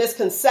there's a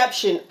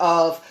misconception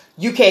of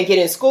you can't get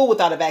in school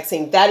without a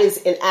vaccine. That is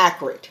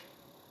inaccurate.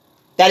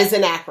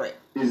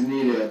 you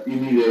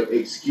need an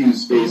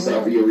excuse based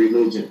off of your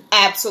religion.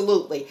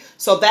 Absolutely.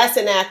 So that's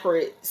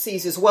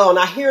inaccuracies as well. And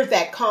I hear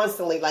that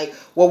constantly, like,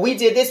 well, we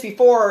did this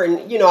before,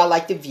 and, I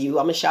like the view.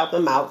 I'm going to shout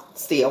them out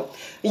still.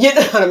 You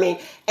know what I mean?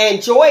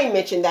 And Joy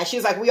mentioned that. She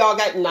was like, we all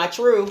got, not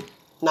true.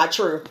 Not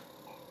true.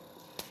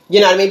 You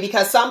know what I mean?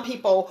 Because some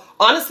people,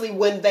 honestly,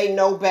 when they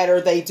know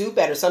better, they do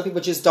better. Some people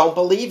just don't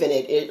believe in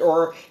it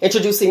or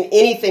introducing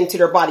anything to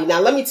their body. Now,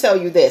 let me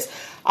tell you this.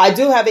 I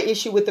do have an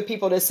issue with the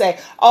people that say,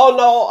 oh,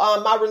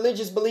 no, my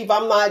religious belief,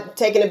 I'm not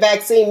taking a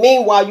vaccine.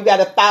 Meanwhile, you got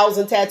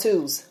 1,000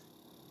 tattoos.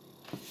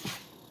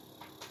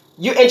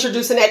 You're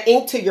introducing that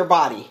ink to your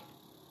body.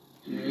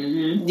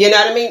 Mm-hmm. You know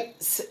what I mean?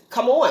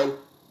 Come on.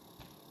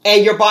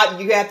 And your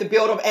body, you have to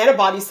build up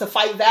antibodies to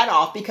fight that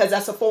off because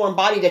that's a foreign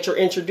body that you're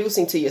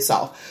introducing to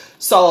yourself.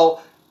 So,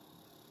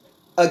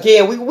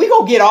 again, we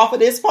going to get off of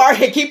this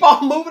part and keep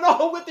on moving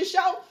on with the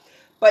show.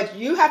 But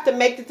you have to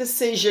make the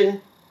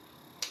decision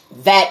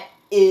that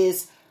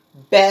is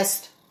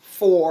best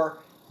for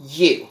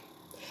you.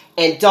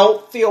 And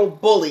don't feel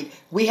bullied.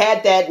 We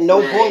had that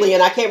no bullying.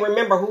 I can't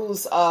remember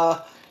whose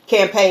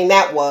campaign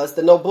that was,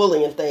 the no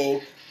bullying thing.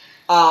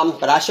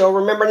 But I sure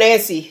remember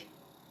Nancy.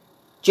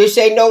 Just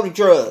say no to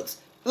drugs.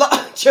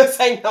 Just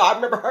say no. I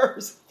remember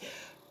hers.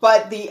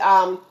 But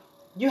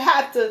you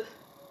have to,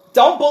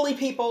 don't bully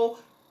people.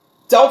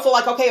 Don't feel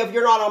like, okay, if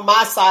you're not on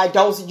my side,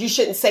 you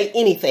shouldn't say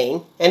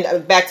anything.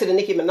 And back to the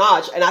Nicki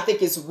Minaj. And I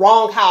think it's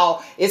wrong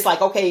how it's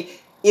like, okay,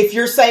 if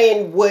you're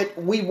saying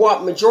what we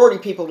want majority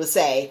people to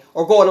say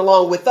or going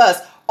along with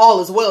us,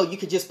 all is well, you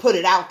could just put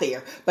it out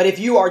there. But if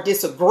you are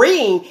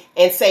disagreeing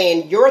and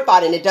saying your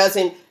thought and it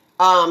doesn't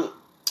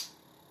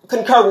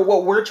concur with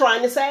what we're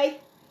trying to say,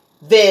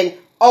 then,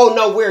 oh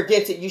no, we're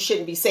against it. You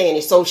shouldn't be saying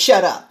it. So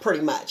shut up,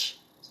 pretty much.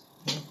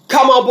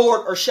 Come on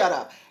board or shut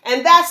up.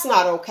 And that's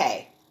not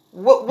okay.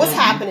 What's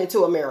happening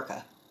to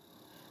America?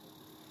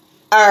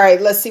 All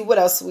right, let's see what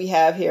else we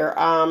have here.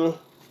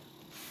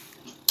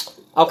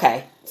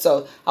 Okay,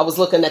 so I was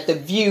looking at the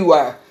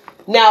viewer.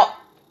 Now,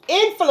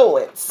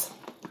 influence.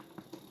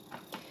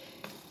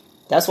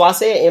 That's why I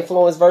said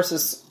influence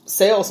versus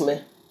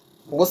salesman.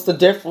 What's the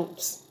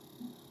difference?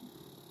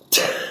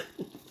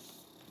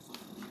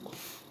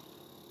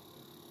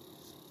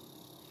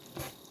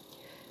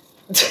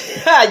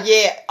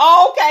 Yeah.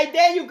 Okay,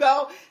 there you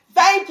go.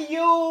 Thank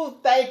you,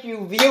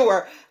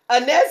 viewer.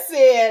 Annette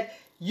said,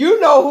 you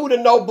know who the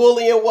no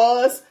bullying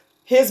was?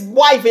 His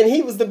wife, and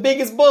he was the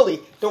biggest bully,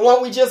 the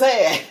one we just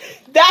had.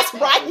 That's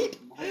right.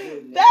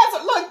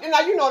 Look, now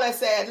you know that's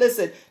sad.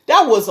 Listen,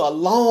 that was a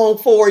long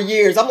 4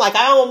 years. I'm like,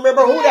 I don't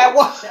remember who that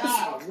was.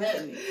 I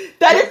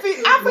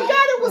forgot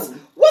it was,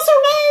 what's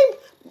her name?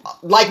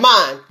 Like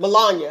mine,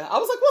 Melania. I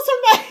was like, what's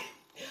her name?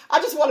 I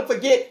just want to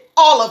forget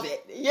all of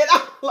it. You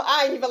know,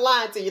 I ain't even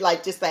lying to you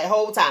like just that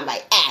whole time.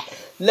 Like,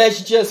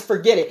 let's just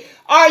forget it.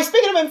 All right,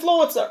 speaking of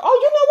influencer. Oh,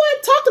 you know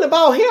what? Talking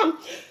about him,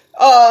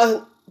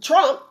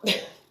 Trump.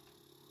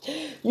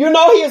 You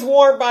know he is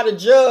warned by the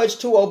judge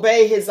to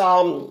obey his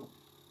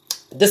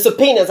the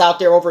subpoenas out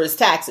there over his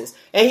taxes.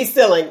 And he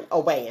still ain't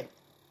obeying.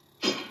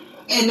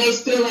 And they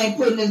still ain't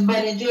putting his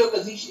butt in jail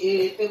because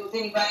if it was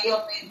anybody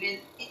else, they'd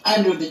been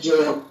under the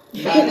jail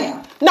by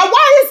now. Now,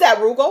 why is that,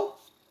 Roogle?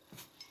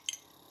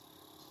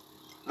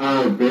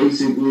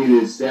 Basically,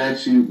 the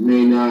statute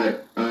may not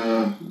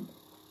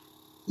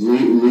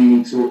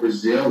lead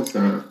towards jail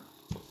time.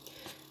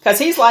 Because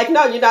he's like,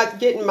 no, you're not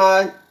getting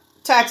my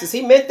taxes.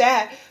 He meant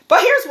that.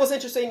 But here's what's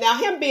interesting. Now,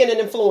 him being an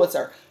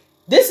influencer,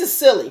 this is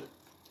silly.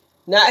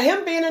 Now,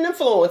 him being an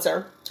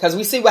influencer, because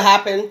we see what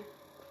happened,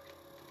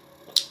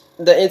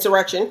 the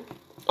insurrection,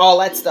 all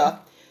that stuff.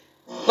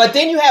 But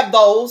then you have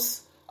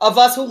those of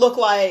us who look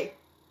like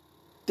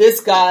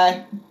this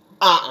guy,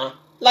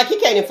 like he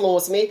can't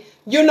influence me.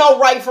 You know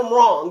right from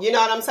wrong. You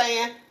know what I'm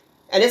saying?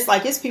 And it's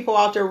like, it's people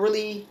out there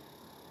really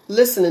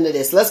listening to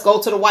this. Let's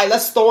go to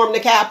let's storm the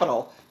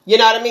Capitol. You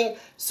know what I mean?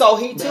 So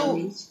he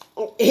too is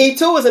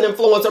an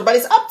influencer, but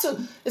it's up to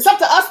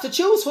us to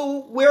choose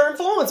who we're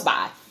influenced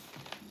by.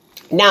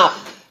 Now,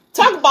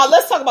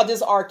 let's talk about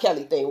this R.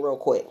 Kelly thing real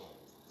quick.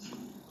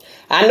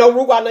 I know,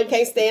 Roogle, I know you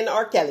can't stand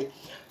R. Kelly,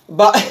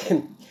 but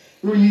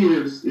for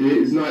years,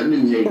 it's not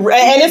new.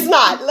 And it's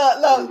not.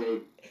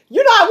 Look.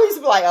 You know how we used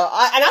to be like, and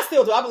I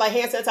still do. I'd be like,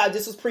 hand sanitizer,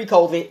 this was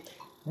pre-COVID.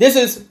 This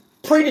is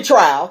pre the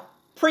trial.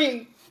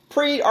 Pre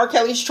R.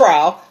 Kelly's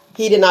trial.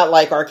 He did not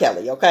like R.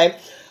 Kelly, okay?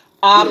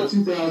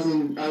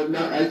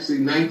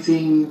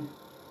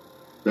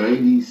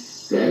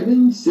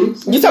 1997,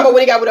 6. You talking about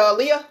when he got with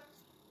Aaliyah?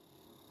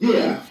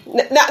 Yeah.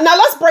 Now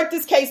let's break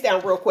this case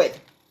down real quick.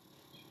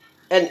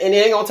 And it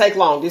ain't going to take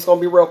long. This is going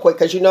to be real quick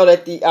because you know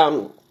that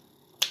the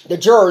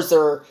jurors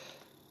are,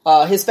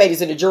 his fate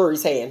is in the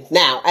jury's hand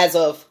now, as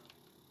of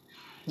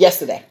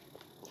yesterday.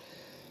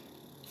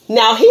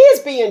 Now, he is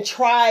being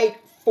tried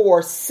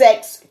for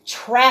sex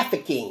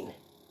trafficking.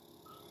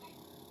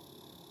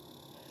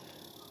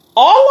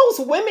 All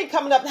those women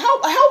coming up,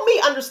 help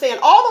me understand,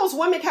 all those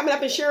women coming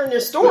up and sharing their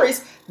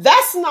stories,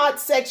 that's not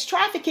sex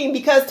trafficking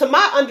because to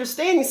my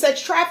understanding,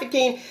 sex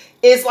trafficking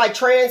is like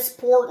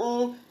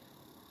transporting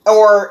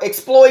or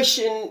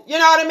exploitation. You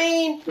know what I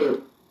mean?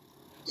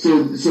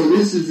 So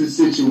this is the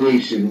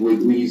situation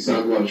when you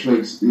talk about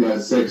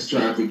sex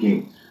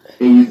trafficking,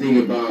 and you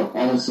think about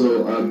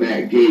also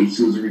Matt Gaetz,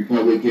 who's a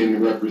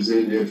Republican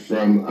representative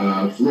from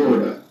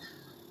Florida.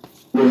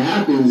 What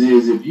happens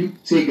is if you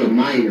take a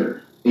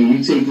minor and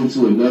you take them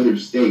to another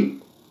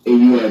state and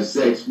you have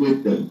sex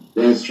with them,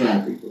 that's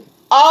trafficking.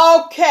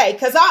 Okay,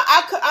 because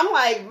I'm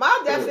like,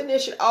 my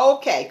definition.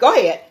 Okay, go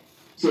ahead.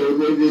 So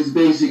this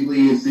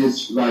basically is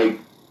this like,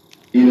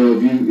 you know,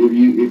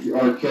 if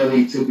R.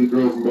 Kelly took a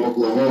girl from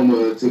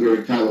Oklahoma and took her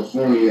to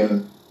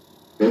California,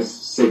 that's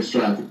sex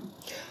trafficking.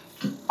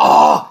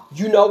 Oh,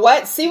 you know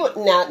what? See what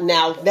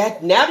now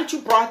that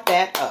you brought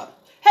that up.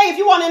 Hey, if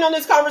you want in on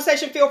this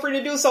conversation, feel free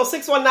to do so.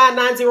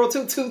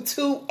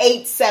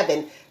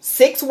 619-902-2287.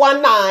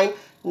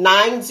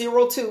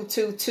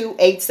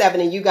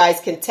 619-902-2287. And you guys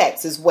can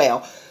text as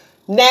well.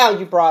 Now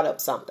you brought up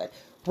something.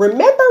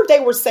 Remember they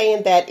were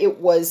saying that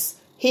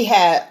he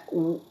had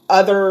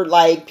other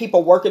like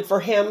people working for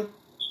him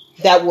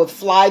that would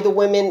fly the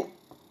women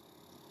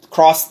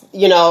across,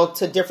 you know,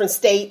 to different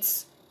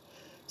states.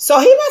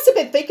 So he must have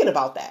been thinking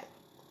about that.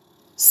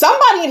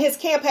 Somebody in his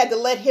camp had to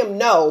let him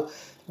know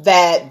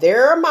that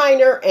they're a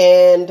minor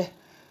and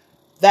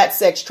that's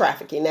sex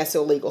trafficking. That's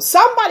illegal.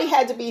 Somebody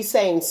had to be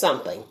saying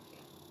something.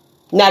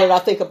 Now that I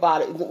think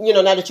about it, you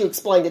know, now that you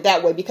explained it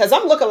that way, because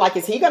I'm looking like,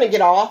 is he going to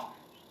get off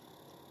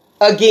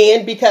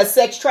again? Because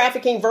sex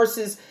trafficking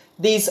versus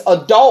these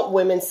adult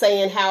women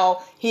saying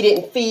how he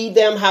didn't feed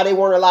them, how they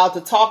weren't allowed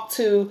to talk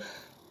to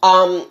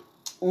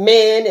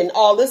men and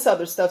all this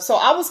other stuff. So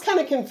I was kind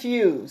of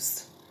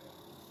confused.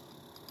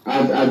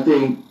 I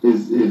think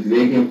if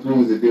they can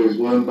prove that there was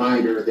one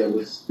minor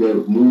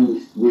that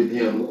moved with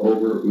him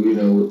over, you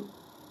know,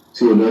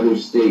 to another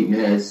state and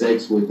had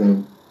sex with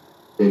him,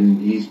 then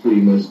he's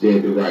pretty much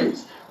dead to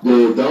rights.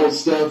 The adult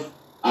stuff,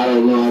 I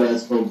don't know how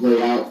that's going to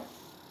play out,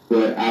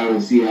 but I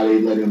don't see how they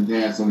let him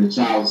pass on the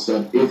child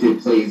stuff if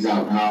it plays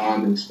out how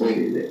I'm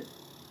explaining it.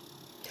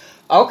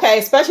 Okay,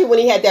 especially when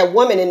he had that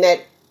woman and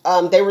that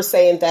they were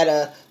saying that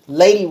a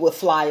lady would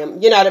fly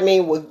him, you know what I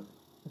mean, would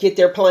get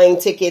their plane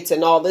tickets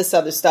and all this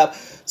other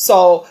stuff.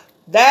 So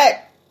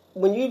that,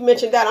 when you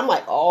mentioned that, I'm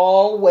like,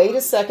 oh, wait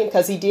a second,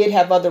 because he did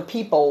have other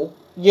people,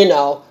 you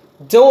know,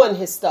 doing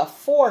his stuff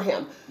for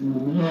him.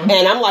 Mm-hmm.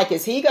 And I'm like,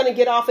 is he going to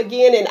get off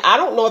again? And I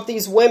don't know if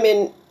these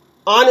women,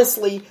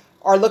 honestly,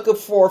 are looking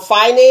for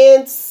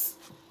financial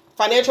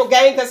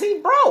gain, because he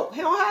broke.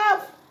 He don't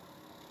have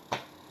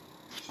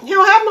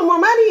no more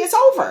money. It's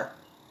over.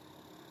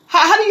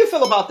 How do you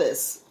feel about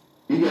this?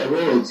 You got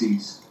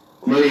royalties.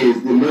 The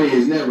money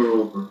is never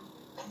over.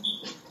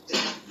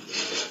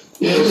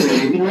 Yeah,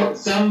 you know,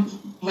 some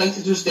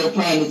places are still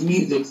playing his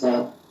music,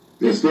 so.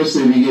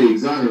 Especially if you get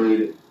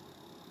exonerated.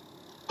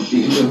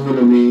 You know what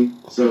I mean?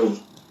 So.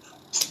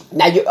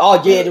 Now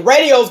the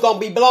radio's gonna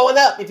be blowing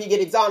up if you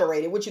get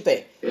exonerated. What you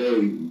think?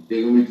 Hey,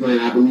 they're gonna be playing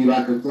 "I Believe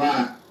I Can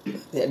Fly."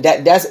 Listen.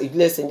 That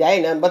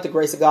ain't nothing but the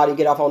grace of God to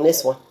get off on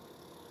this one.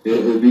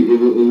 It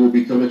will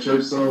become a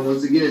church song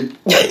once again.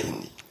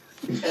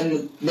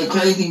 And the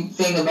crazy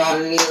thing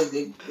about it is,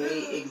 if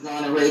they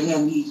exonerate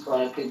him, he's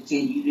going to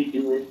continue to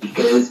do it,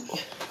 because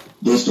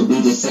this will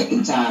be the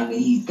second time that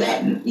he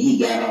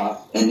got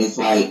off, and it's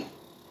like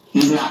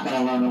he's not going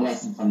to learn a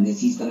lesson from this.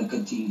 He's going to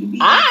continue to be.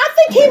 I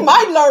think he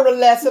might learn a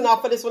lesson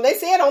off of this one. They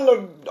said on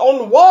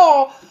the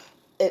wall,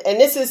 and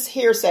this is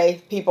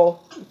hearsay.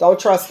 People, don't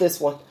trust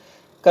this one,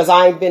 because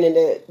I ain't been in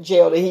the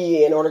jail that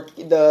he in or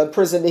the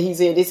prison that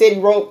he's in. They said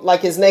he wrote like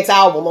his next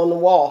album on the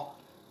wall.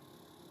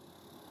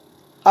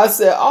 I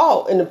said,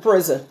 oh, in the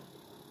prison.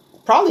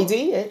 Probably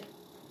did.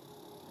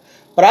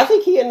 But I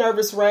think he a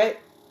nervous wreck.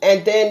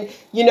 And then,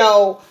 you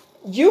know,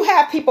 you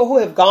have people who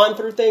have gone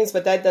through things,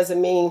 but that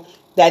doesn't mean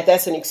that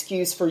that's an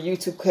excuse for you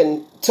to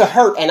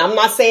hurt. And I'm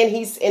not saying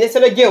he's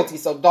innocent or guilty,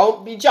 so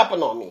don't be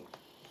jumping on me.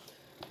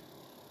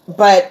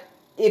 But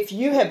if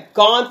you have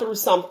gone through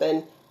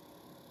something,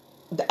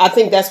 I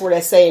think that's where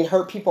that saying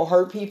hurt people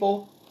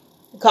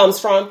comes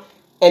from.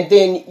 And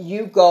then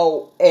you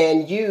go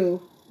and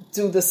you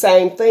do the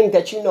same thing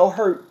that you know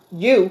hurt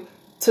you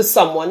to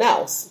someone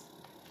else.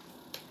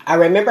 I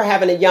remember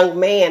having a young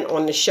man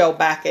on the show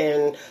back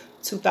in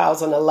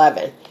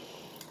 2011,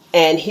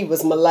 and he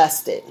was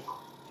molested.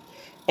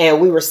 And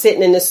we were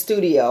sitting in the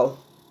studio,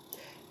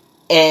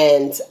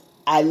 and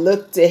I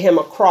looked at him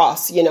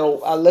across,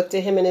 I looked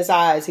at him in his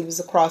eyes. He was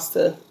across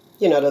the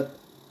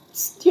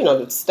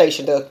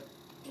station, the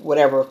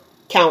whatever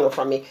counter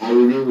from me. I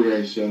remember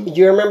that show.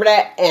 You remember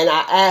that? And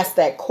I asked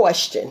that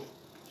question,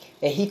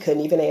 and he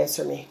couldn't even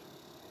answer me.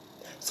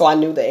 So I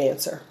knew the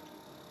answer.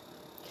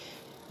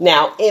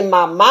 Now, in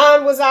my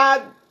mind, was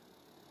I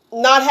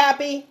not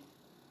happy?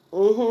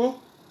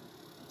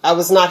 I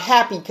was not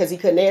happy because he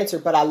couldn't answer,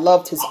 but I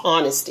loved his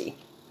honesty.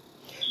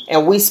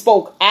 And we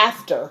spoke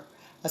after.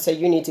 I said,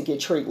 you need to get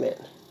treatment.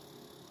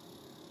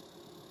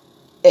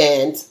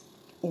 And,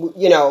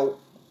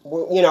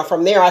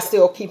 from there, I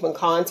still keep in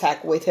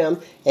contact with him.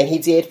 And he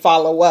did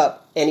follow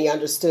up, and he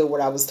understood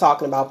what I was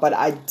talking about. But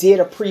I did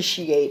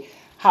appreciate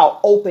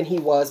how open he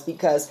was,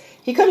 because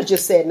he could have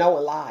just said no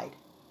and lied.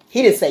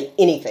 He didn't say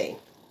anything.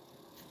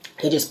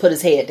 He just put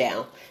his head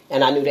down,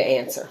 and I knew the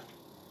answer.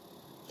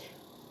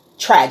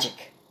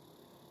 Tragic.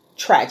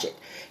 Tragic.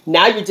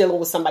 Now you're dealing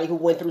with somebody who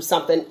went through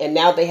something, and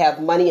now they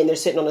have money, and they're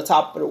sitting on the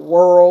top of the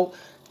world,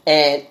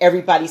 and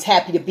everybody's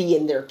happy to be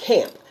in their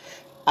camp.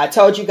 I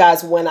told you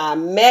guys when I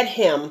met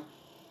him,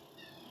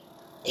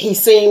 he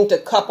seemed a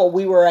couple.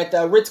 We were at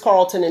the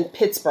Ritz-Carlton in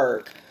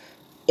Pittsburgh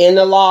in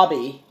the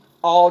lobby,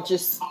 all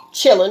just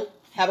chilling,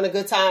 having a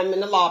good time in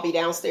the lobby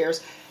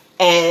downstairs.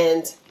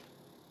 And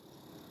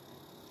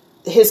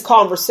his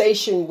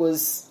conversation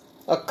was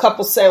a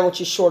couple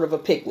sandwiches short of a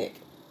picnic.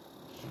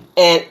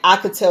 And I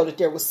could tell that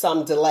there was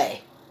some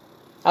delay.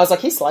 I was like,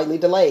 he's slightly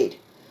delayed.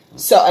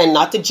 So, and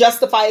not to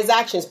justify his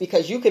actions,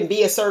 because you can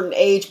be a certain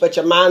age, but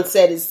your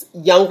mindset is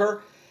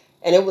younger.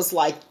 And it was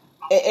like,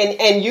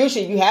 and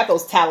usually you have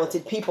those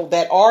talented people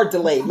that are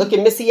delayed. Look at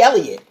Missy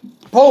Elliott.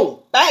 Boom,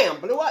 bam,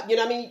 blew up. You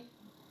know what I mean?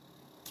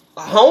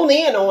 Hone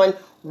in on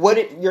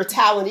what your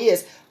talent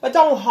is, but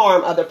don't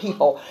harm other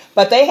people.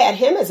 But they had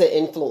him as an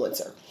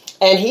influencer,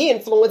 and he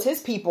influenced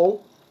his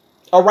people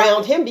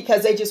around him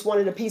because they just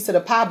wanted a piece of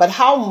the pie. But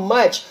how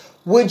much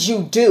would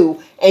you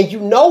do? And you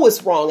know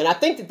it's wrong. And I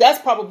think that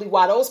that's probably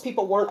why those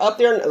people weren't up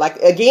there. Like,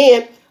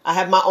 again, I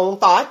have my own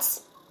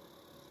thoughts,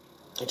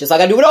 just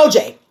like I do with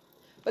OJ.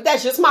 But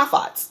that's just my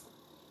thoughts.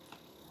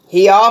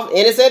 He off,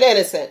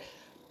 innocent.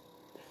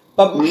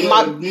 But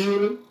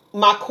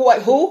my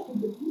court,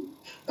 who?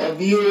 A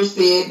viewer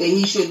said that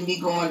he shouldn't be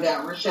going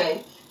down.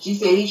 Rashay, she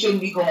said he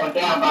shouldn't be going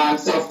down by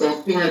himself.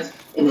 Those parents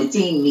and the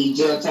team need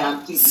jail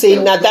time. See,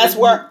 now that's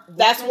where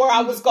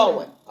I was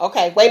going.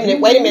 Okay, wait a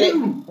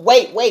minute.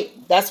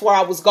 Wait. That's where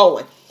I was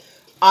going.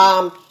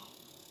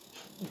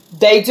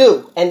 They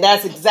do, and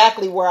that's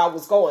exactly where I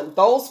was going.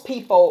 Those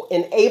people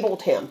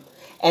enabled him.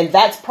 And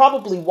that's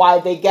probably why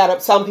they got up.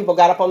 Some people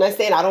got up on that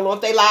stand. I don't know if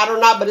they lied or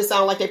not, but it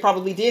sounded like they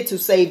probably did to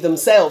save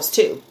themselves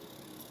too.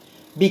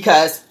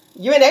 Because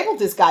you enabled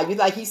this guy. You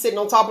like, he's sitting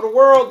on top of the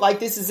world. Like,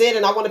 this is it.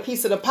 And I want a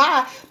piece of the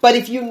pie. But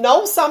if you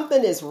know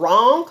something is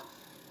wrong,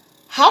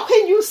 how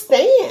can you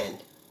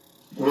stand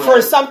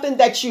for something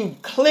that you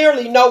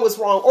clearly know is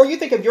wrong? Or you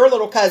think of your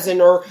little cousin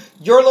or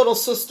your little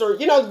sister,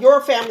 you know, your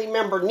family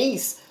member,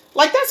 niece.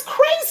 Like, that's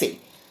crazy.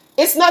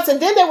 It's nuts. And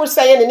then they were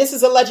saying, and this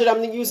is alleged,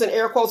 I'm using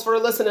air quotes for a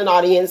listening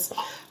audience.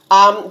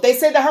 They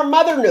said that her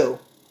mother knew.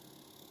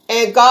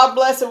 And God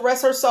bless and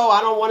rest her soul.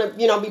 I don't want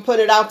to, be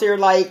putting it out there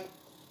like,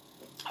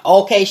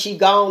 okay, she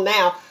gone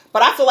now.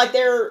 But I feel like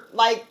they're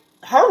like,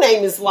 her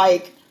name is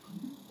like,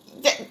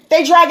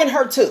 they dragging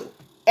her too.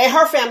 And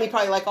her family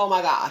probably like, oh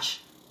my gosh,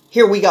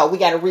 here we go. We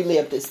got to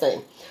relive this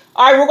thing.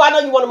 All right, Roogle, I know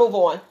you want to move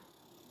on.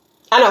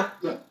 I know.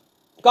 Yeah.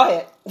 Go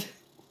ahead.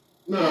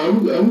 No,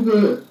 I'm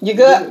good. You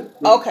good?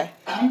 Okay.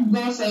 I'm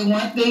going to say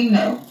one thing,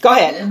 though. Go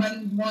ahead.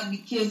 Everybody wanted to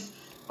kiss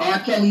R.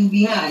 Kelly's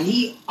behind.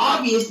 He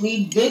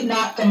obviously did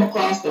not come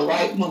across the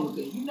right woman.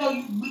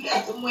 Because, we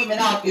got some women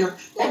out there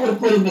that would have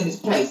put him in his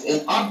place.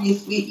 And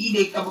obviously, he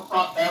didn't come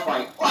across that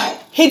right. Why?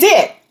 He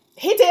did.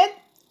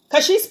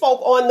 Because she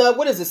spoke on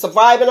the,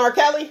 Surviving R.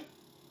 Kelly?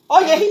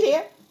 Oh, yeah, he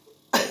did.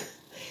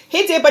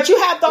 He did, but you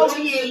have those. Oh,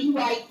 yeah, you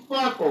right.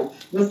 Sparkle.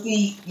 But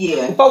see,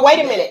 yeah. But wait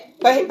a minute.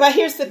 But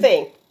here's the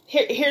thing.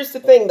 Here's the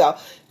thing, though.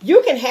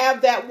 You can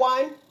have that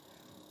one,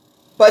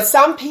 but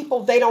some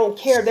people, they don't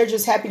care. They're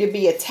just happy to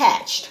be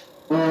attached.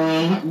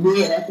 Yeah,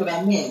 that's what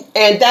I meant.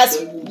 And that's,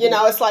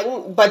 it's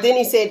like, but then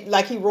he said,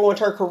 like, he ruined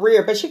her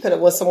career, but she could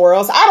have went somewhere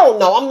else. I don't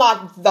know. I'm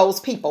not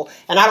those people,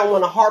 and I don't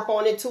want to harp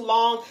on it too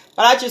long,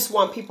 but I just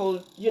want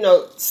people,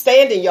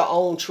 stand in your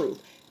own truth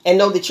and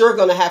know that you're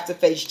going to have to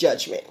face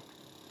judgment.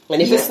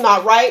 And if it's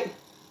not right,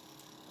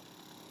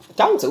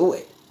 don't do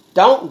it.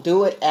 Don't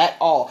do it at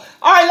all.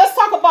 All right, let's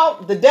talk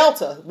about the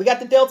Delta. We got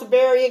the Delta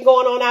variant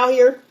going on out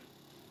here.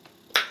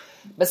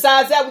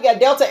 Besides that, we got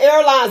Delta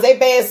Airlines. They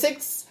banned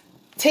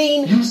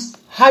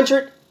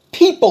 1,600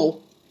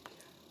 people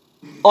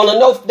on a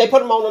no. They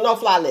put them on a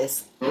no-fly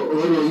list.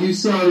 Hold on, you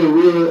saw the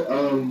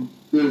real.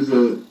 There's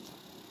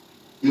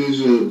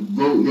a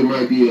vote. There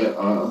might be a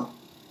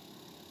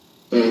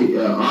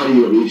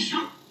audio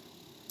issue.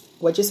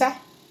 What'd you say?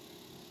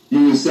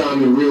 You were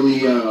sounding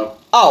really. I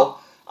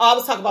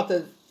was talking about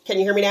the. Can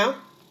you hear me now?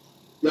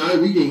 No,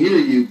 we can hear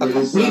you, but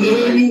it's we can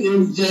hear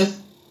you. It's just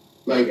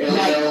like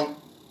LL.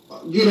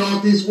 Get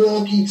off this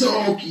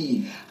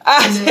walkie-talkie. Too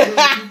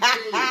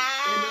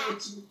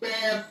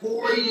bad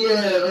for you.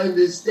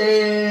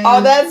 Understand? Oh,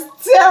 that's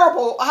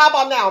terrible. How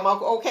about now? Am I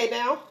okay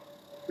now?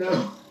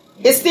 No.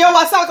 It's still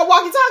like sound like a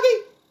walkie-talkie?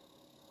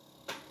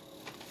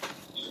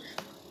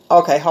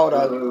 Okay, hold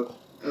on.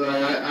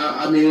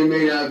 I mean, it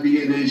may not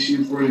be an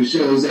issue for the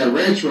show. It's that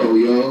retro,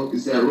 yo.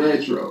 It's that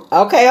retro.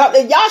 Okay,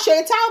 y'all should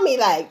have told me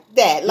like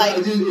that. Like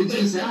no, it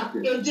just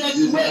happened. It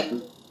just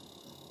happened.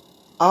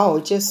 Oh,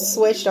 it just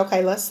switched.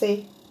 Okay, let's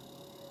see.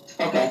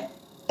 Okay.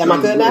 Am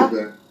I good now?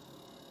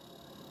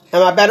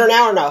 Am I better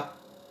now or no?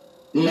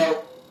 No.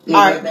 All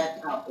right.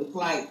 Back out. It's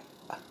like.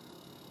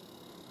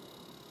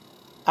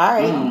 All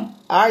right.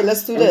 All right.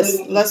 Let's do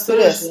this. Let's do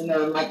this.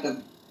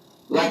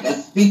 like a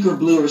speaker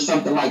blue or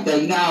something like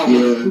that. You know how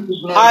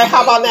All right,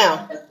 how about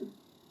now?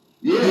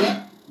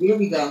 Yeah. Here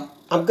we go.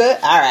 I'm good?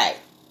 All right.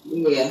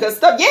 Yeah. Good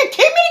stuff. Yeah, keep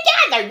me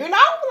together, you know?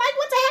 Like,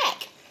 what the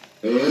heck?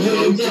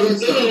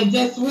 It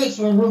just switched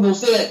when Roogle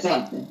said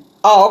something.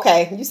 Oh,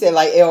 okay. You said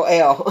like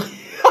LL.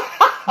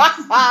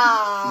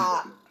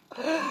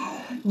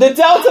 The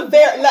Delta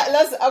variant.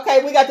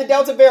 Okay, we got the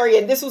Delta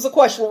variant. This was a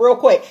question real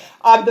quick.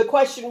 The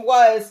question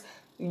was,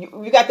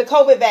 you got the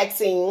COVID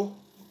vaccine,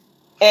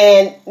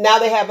 and now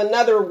they have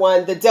another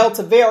one, the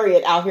Delta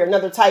variant out here,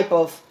 another type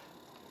of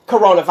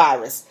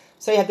coronavirus.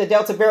 So you have the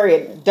Delta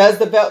variant. Does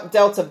the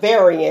Delta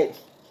variant,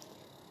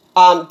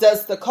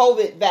 does the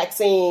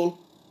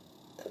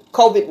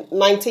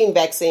COVID-19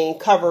 vaccine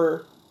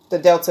cover the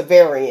Delta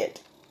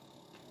variant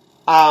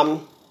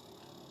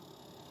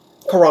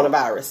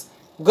coronavirus?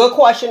 Good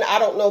question. I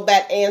don't know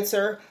that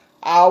answer.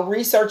 I'll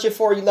research it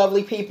for you,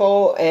 lovely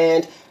people,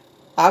 and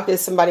I'll get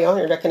somebody on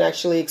here that can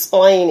actually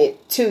explain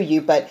it to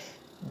you. But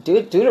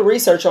do the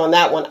research on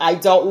that one. I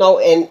don't know,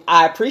 and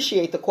I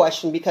appreciate the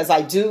question because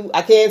I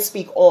can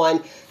speak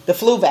on the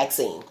flu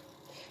vaccine,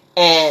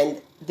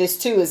 and this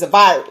too is a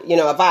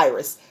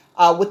virus.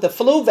 With the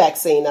flu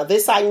vaccine, now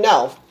this I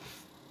know.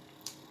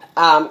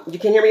 You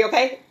can hear me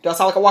okay? Do I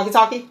sound like a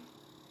walkie-talkie?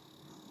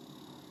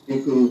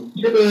 You're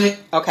good.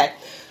 Okay.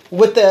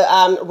 With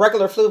the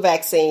regular flu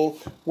vaccine,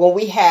 when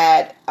we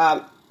had,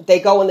 they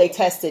go and they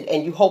test it,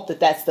 and you hope that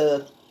that's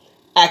the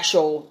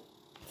actual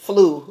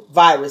flu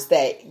virus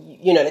that,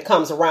 that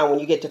comes around when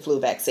you get the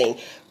flu vaccine.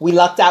 We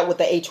lucked out with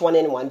the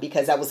H1N1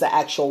 because that was the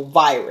actual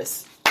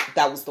virus.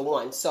 That was the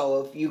one.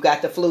 So if you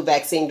got the flu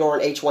vaccine during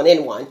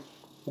H1N1,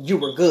 you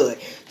were good.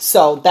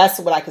 So that's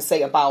what I could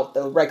say about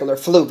the regular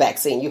flu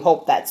vaccine. You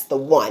hope that's the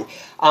one.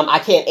 I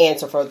can't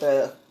answer for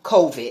the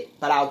COVID,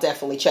 but I'll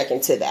definitely check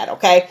into that,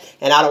 okay?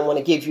 And I don't want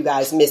to give you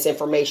guys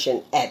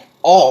misinformation at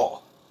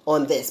all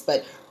on this,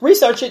 but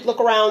research it, look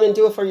around and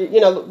do it for you,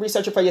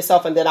 research it for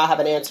yourself, and then I'll have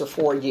an answer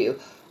for you,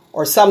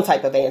 or some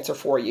type of answer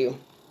for you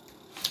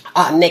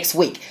next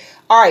week.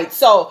 All right,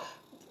 so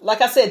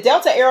like I said,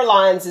 Delta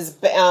Airlines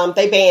they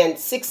banned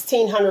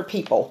 1,600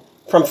 people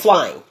from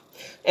flying.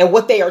 And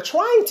what they are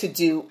trying to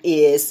do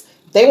is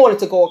they wanted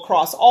to go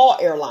across all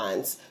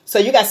airlines. So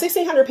you got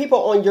 1,600 people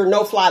on your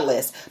no-fly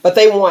list, but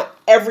they want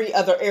every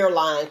other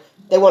airline,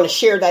 they want to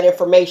share that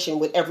information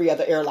with every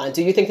other airline.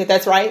 Do you think that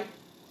that's right?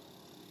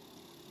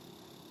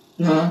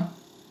 No.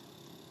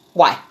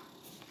 Why?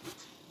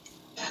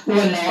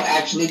 Well, no,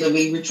 actually, let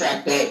me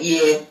retract that.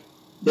 Yeah,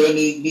 they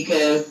need,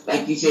 because,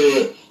 like you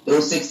said,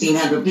 those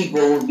 1,600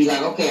 people would be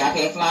like, okay, I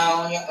can't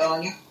fly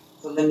on you,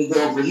 so let me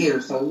go over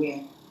here. So,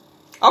 yeah.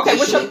 Okay,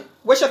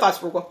 what's your thoughts,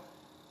 Roogle?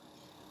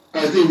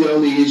 I think the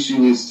only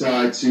issue is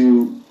tied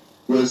to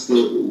let's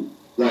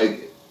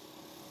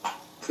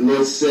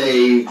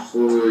say,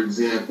 for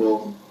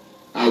example,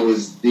 I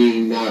was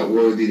deemed not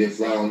worthy to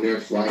fly on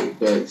their flight,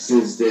 but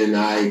since then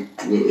I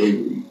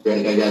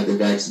got the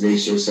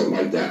vaccination or something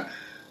like that.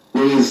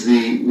 What is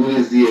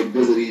the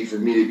ability for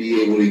me to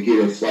be able to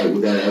get a flight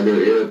with that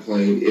other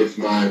airplane if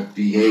my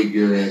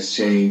behavior has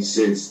changed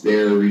since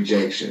their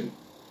rejection?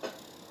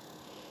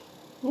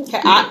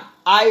 Okay,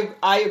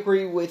 I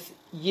agree with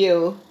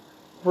you,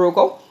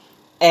 Roogle,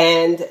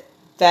 and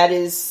that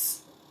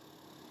is,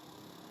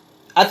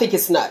 I think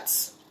it's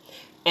nuts.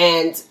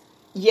 And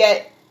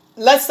yet,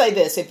 let's say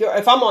this: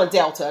 if I'm on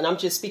Delta, and I'm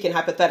just speaking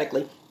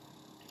hypothetically,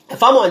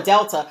 if I'm on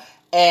Delta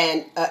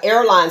and an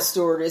airline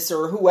stewardess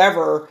or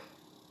whoever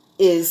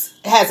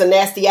has a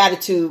nasty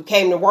attitude,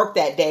 came to work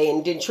that day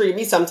and didn't treat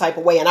me some type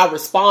of way, and I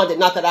responded,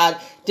 not that I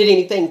did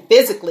anything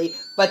physically,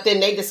 but then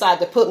they decide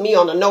to put me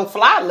on a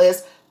no-fly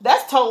list.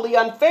 That's totally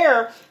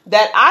unfair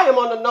that I am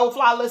on a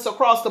no-fly list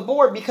across the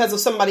board because of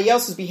somebody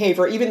else's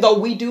behavior, even though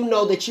we do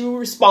know that you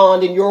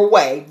respond in your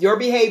way. Your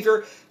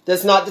behavior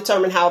does not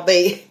determine how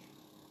they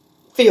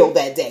feel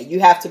that day. You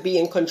have to be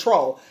in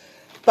control.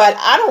 But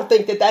I don't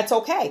think that that's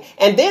okay.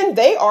 And then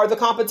they are the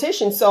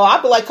competition. So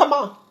I'd be like, come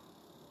on.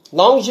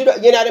 Long as you know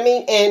what I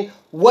mean? And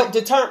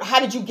how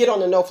did you get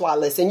on the no-fly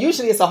list? And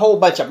usually it's a whole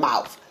bunch of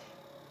mouth.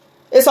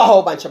 It's a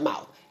whole bunch of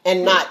mouth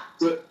and not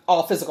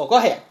all physical. Go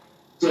ahead.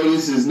 So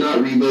this is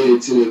not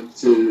related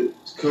to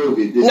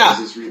COVID. This is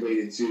just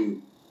related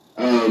to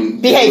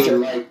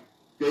behavior.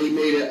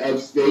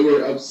 They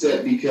were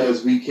upset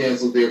because we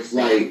canceled their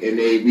flight and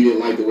we didn't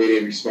like the way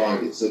they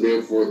responded. So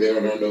therefore, they're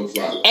on our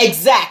no-fly.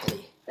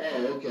 Exactly.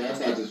 Oh, okay. I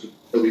thought this was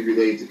really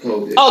related to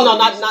COVID. Oh no,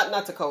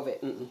 not to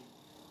COVID. Mm-mm.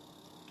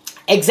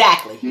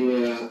 Exactly.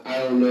 Yeah, I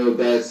don't know if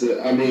that's.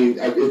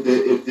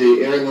 If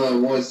the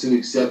airline wants to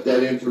accept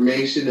that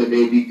information, it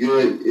may be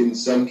good in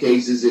some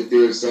cases if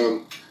there's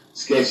some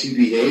sketchy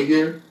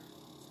behavior.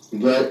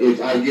 But if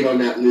I get on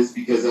that list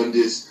because I'm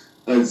just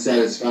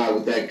unsatisfied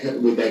with that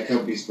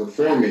company's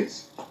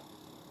performance,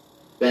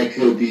 that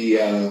could be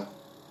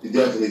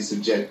definitely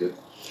subjective.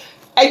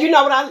 And you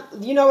know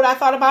what I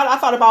thought about? I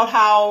thought about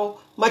how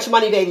much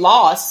money they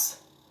lost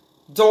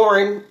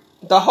during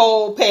the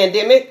whole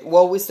pandemic.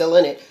 Well, we're still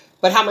in it.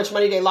 But how much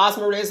money they lost?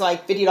 Remember, there's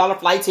like $50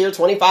 flights here,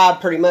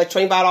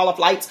 $25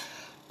 flights.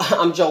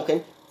 I'm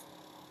joking.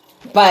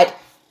 But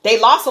they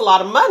lost a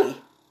lot of money.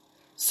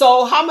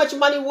 So how much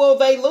money will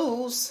they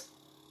lose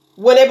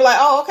when they be like,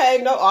 oh, okay,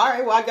 no, all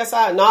right, well, I guess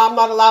I'm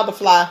not allowed to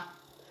fly.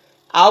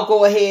 I'll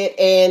go ahead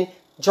and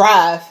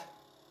drive.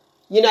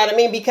 You know what I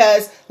mean?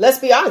 Because let's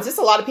be honest, there's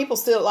a lot of people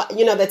still,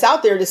 that's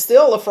out there that's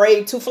still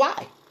afraid to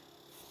fly.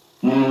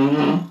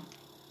 Mm-hmm.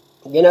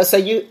 So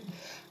you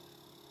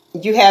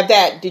have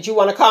that. Did you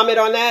want to comment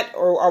on that,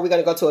 or are we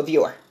going to go to a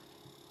viewer?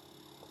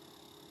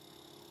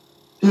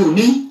 Who,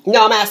 me?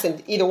 No, I'm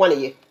asking either one of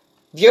you.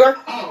 Viewer?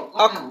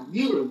 Oh,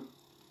 viewer.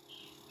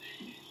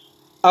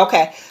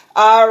 Okay.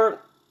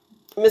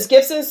 Ms.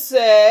 Gibson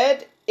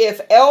said,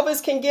 if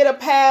Elvis can get a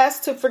pass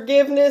to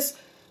forgiveness,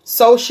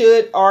 so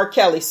should R.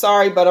 Kelly.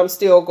 Sorry, but I'm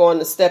still going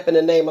to step in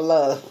the name of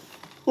love.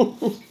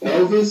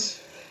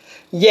 Elvis?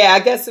 Yeah, I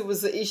guess it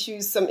was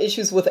some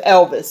issues with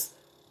Elvis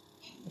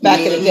back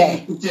in the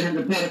day.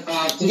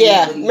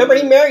 Yeah, remember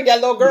he married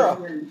that little girl.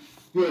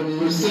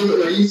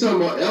 Priscilla, are you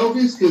talking about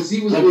Elvis? Because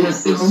he was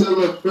with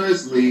Priscilla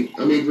Presley.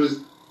 I mean,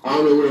 I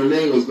don't know what her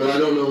name was, but I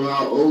don't know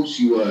how old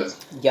she was.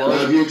 Young.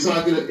 Now, if you're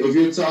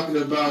talking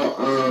about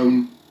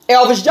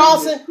Elvis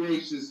Johnson,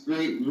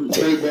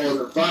 great balls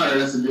of fire,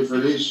 that's a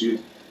different issue.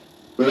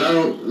 But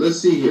let's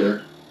see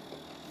here.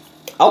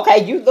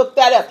 Okay, you look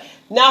that up.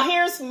 Now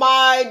here's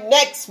my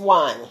next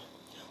one.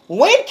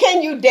 When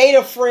can you date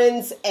a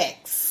friend's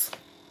ex?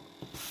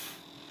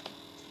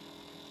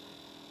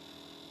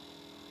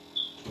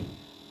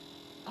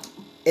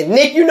 And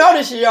Nick, you know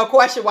this is your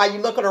question while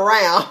you're looking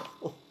around.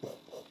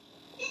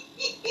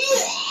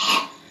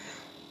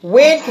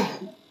 When?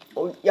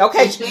 Okay.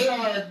 If they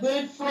are a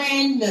good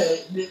friend,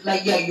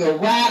 like your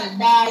ride or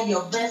die,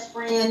 your best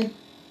friend,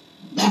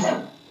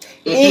 never.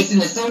 If it's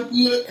an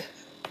associate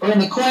or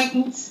an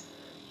acquaintance,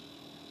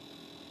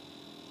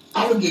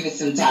 I would give it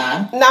some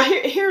time. Now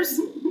here's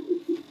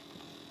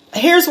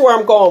where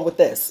I'm going with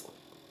this.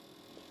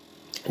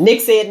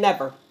 Nick said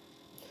never.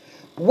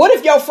 What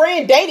if your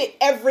friend dated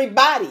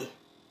everybody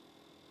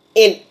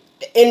in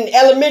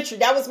elementary?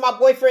 That was my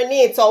boyfriend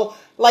then. So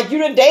like you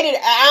done dated,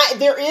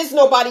 there is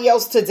nobody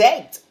else to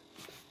date.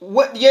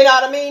 What, you know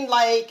what I mean?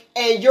 Like,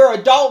 and you're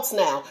adults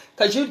now.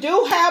 Because you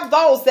do have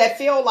those that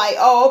feel like,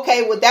 oh,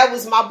 okay, well, that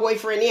was my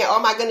boyfriend then. Oh,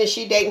 my goodness,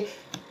 she dating.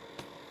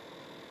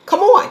 Come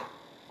on.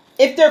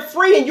 If they're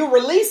free and you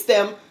release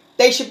them,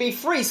 they should be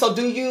free. So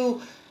do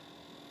you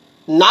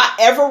not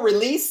ever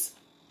release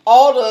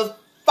all the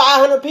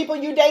 500 people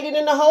you dated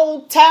in the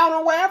whole town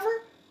or wherever?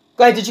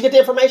 Go ahead. Did you get the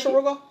information,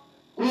 Roogle?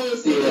 Yeah,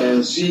 looks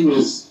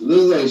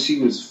like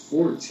she was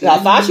 14. I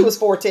thought she was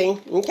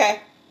 14. Okay.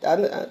 Yeah,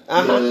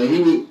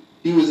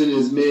 he was in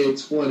his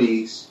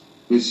mid-20s,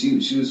 but she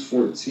was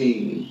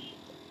 14.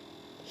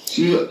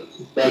 She,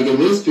 like in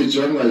this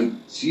picture, I'm like,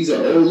 she's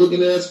an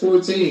old-looking ass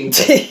 14.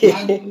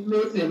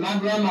 Listen, my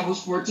grandma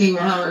was 14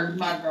 with her,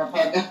 my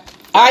grandfather.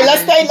 All right,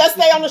 let's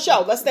stay on the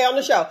show. Let's stay on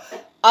the show.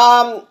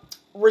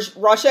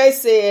 Roche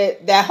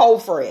said that whole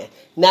friend.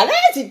 Now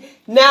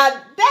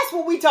that's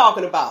what we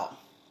talking about.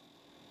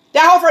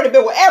 That whole friend have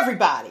been with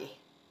everybody,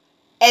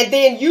 and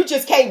then you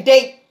just can't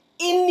date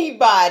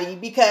anybody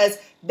because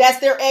that's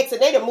their ex,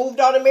 and they done moved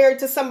on and married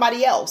to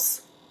somebody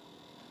else.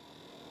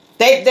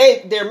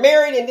 They're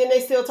married, and then they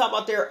still talk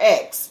about their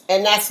ex,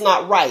 and that's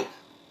not right.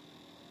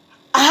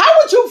 How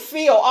would you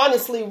feel,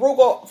 honestly,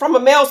 Roogle, from a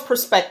male's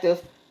perspective,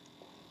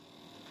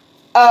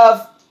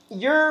 of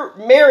you're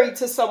married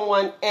to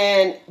someone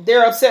and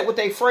they're upset with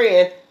their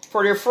friend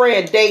for their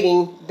friend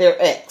dating their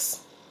ex?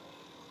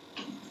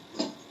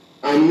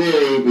 I'm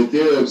married, but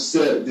they're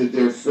upset that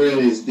their friend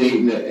is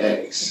dating their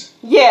ex.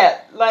 Yeah,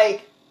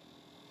 like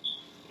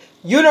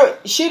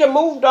she done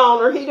moved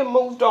on or he done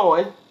moved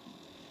on,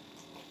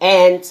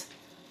 and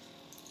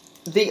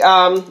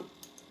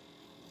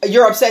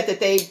you're upset that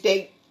they're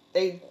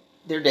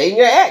dating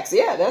your ex.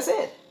 Yeah, that's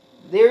it.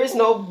 There is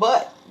no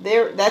but.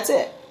 That's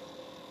it.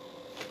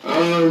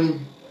 Do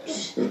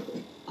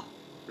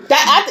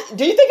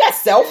you think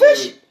that's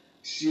selfish?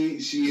 She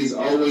is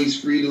always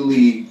free to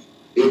leave.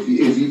 If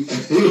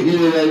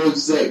you're that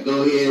upset,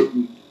 go ahead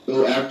and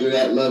go after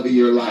that love of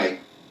your life.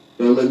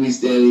 Don't let me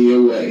stand in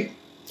your way.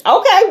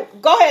 Okay,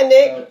 go ahead,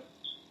 Nick.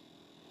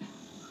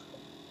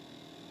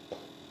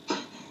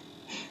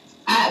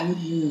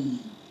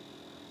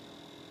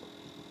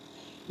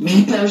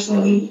 Me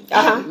personally,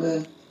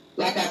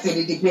 like I said,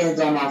 it depends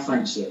on our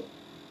friendship.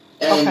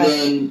 And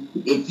then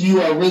if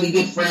you are really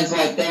good friends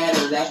like that,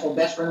 or that's her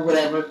best friend or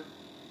whatever,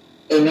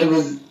 and it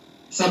was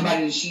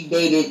somebody that she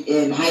dated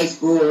in high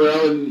school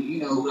or,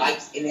 like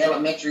in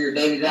elementary or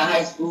dated in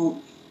high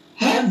school,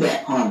 have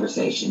that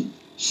conversation.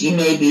 She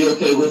may be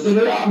okay with it,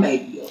 or I may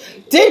be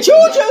okay. Did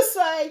you just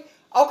say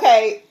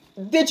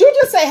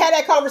had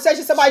that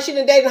conversation? Somebody she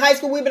didn't date in high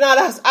school. We've been out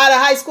of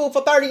high school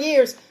for 30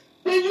 years.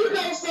 And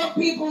some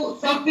people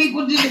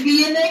just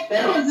be in their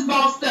feelings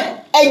about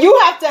stuff. And you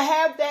have to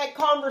have that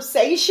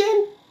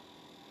conversation.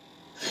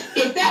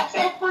 If that's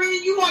your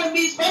friend, you want to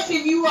be, especially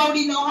if you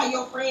already know how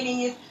your friend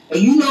is,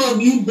 and you know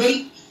if you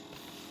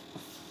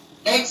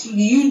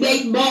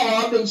date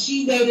Bob, and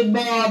she dated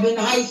Bob in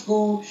high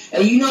school,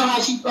 and you know how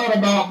she thought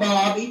about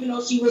Bob, even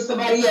though she was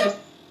somebody else,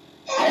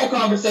 Have a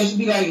conversation.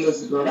 Be like,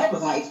 listen, girl, that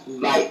was high school.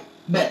 Like,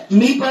 but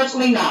me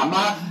personally, nah.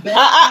 My best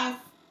friend.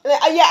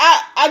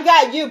 I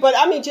got you, but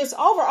I mean, just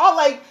overall,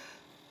 like,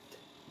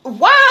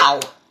 wow.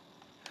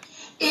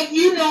 If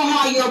you know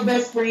how your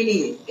best friend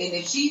is, and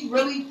if she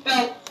really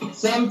felt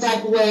some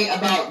type of way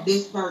about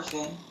this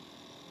person,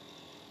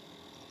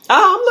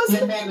 I'm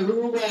listening. no matter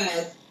who it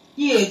was,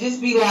 yeah,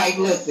 just be like,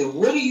 listen,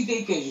 what do you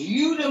think? Because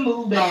you done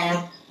moved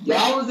on.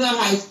 Y'all was in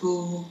high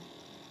school.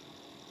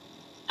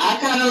 I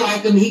kind of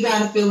like him. He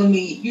kind of feeling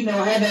me. You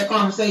know, have that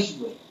conversation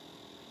with him.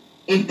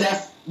 If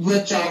that's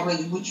what you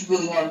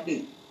really want to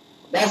do.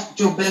 That's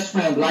your best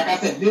friend. Like I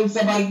said, build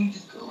somebody you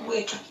just go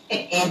with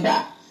and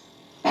die.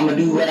 I'm going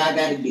to do what I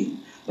got to do.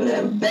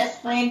 But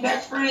best friend,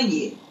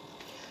 yeah.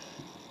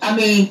 I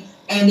mean,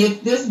 and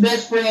if this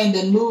best friend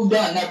that moved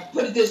on, now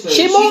put it this way.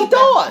 She moved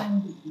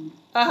on.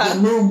 That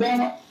moved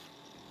on.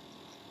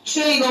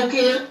 She ain't going to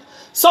care.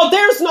 So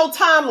there's no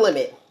time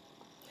limit.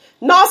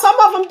 No, some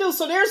of them do.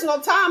 So there's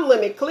no time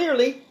limit,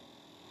 clearly.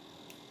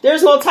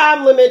 There's no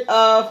time limit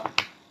of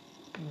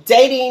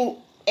dating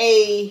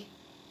a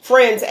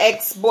friend's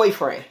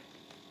ex-boyfriend.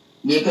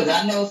 Yeah, because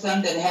I know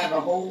some that have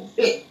a whole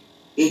fit.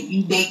 If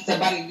you date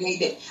somebody,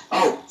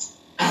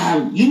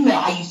 you know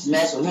I used to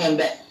mess with him,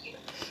 but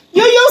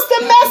you used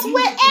to mess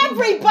with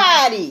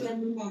everybody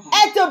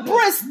at the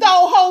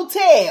Bristol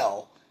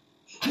Hotel.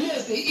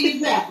 Yes,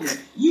 exactly.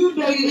 You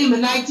dated him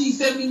in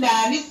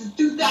 1979. This is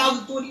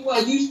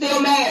 2021. You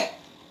still mad?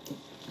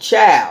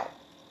 Child,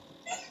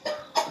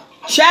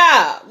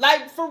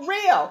 like for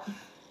real.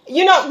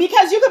 You know,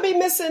 because you could be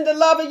missing the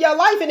love of your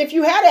life, and if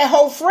you had that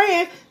whole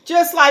friend,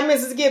 just like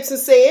Mrs. Gibson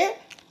said,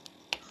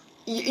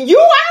 you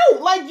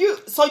out. Like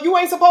so you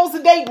ain't supposed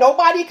to date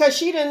nobody because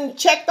she done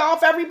checked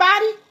off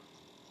everybody?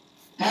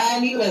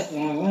 Honey,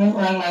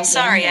 listen.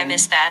 Sorry, I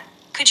missed that.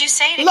 Could you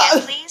say it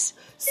again, please?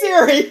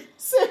 Siri,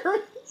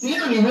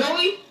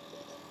 really?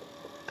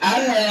 I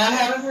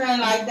have a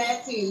friend like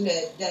that too.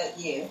 That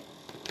yeah.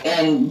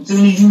 And as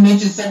soon as you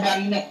mention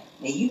somebody now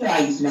you know I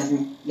used to mess with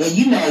him. Now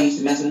you know I used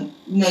to mess with him.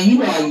 Now you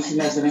know I used to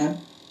mess with him.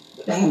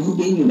 Damn, who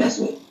didn't you mess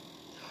with?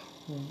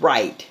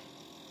 Right.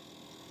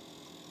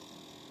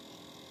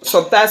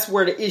 So that's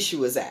where the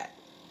issue is at.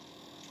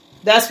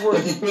 That's where.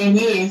 But the thing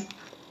is,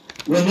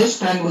 when this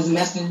friend was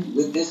messing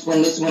with this one,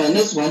 and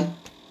this one,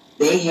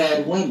 they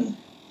had women.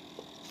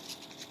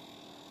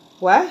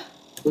 What?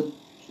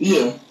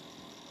 Yeah.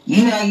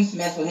 You know I used to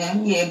mess with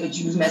him. Yeah, but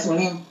you was messing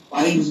with him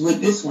while he was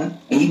with this one,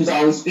 and he was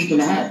always speaking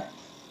to her.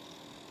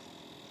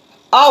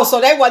 Oh,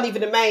 so they wasn't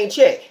even the main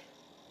chick.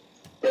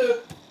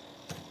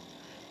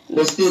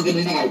 They're still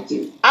getting married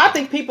too. I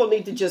think people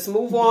need to just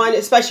move on,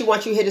 especially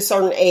once you hit a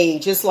certain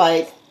age. It's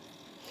like,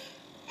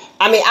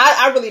 I mean,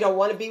 I really don't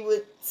want to be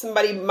with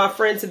somebody my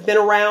friends have been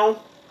around,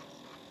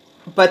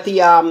 but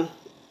I'm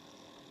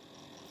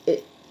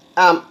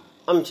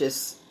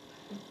just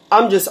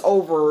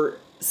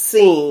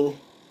overseeing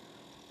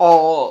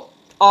all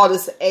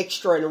this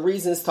extra and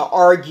reasons to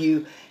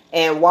argue.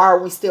 And why are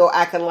we still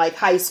acting like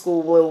high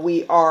school when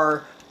we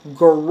are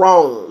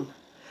grown?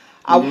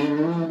 I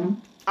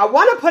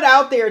want to put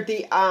out there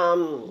the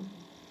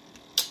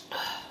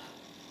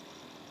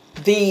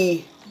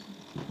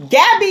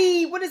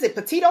Gabby, what is it,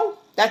 Petito?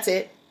 That's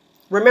it.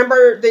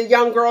 Remember the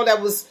young girl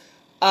that was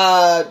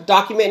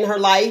documenting her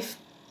life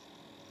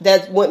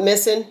that went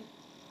missing?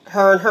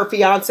 Her and her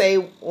fiance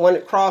went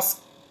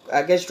across,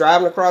 I guess,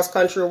 driving across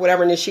country or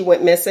whatever, and then she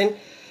went missing.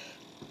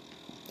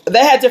 They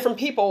had different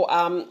people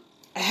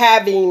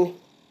having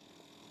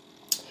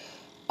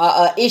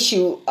an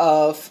issue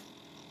of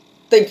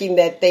thinking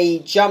that they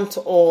jumped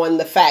on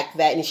the fact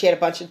that, and she had a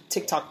bunch of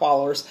TikTok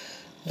followers,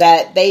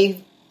 that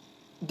they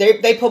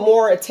put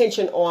more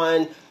attention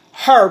on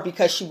her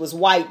because she was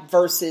white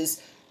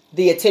versus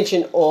the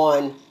attention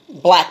on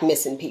black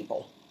missing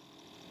people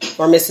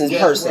or missing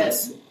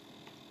persons.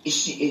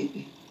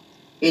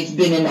 It's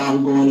been an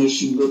ongoing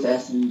issue with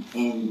us, and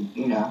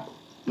you know,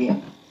 yeah.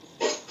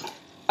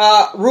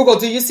 Roogle,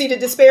 do you see the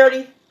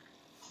disparity?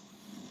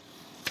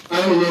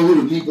 I don't know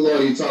who the people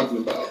are you're talking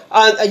about.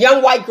 A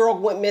young white girl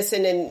went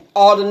missing in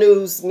all the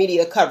news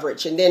media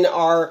coverage, and then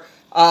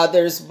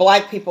there's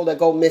black people that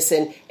go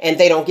missing and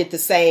they don't get the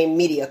same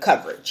media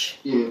coverage.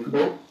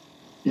 Yeah,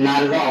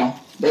 not at all.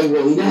 They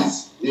really don't.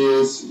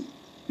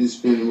 It's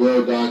been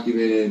well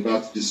documented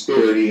about the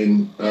disparity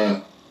in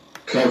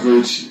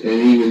coverage, and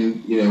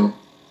even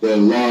the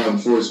law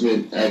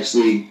enforcement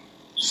actually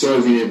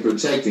serving and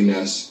protecting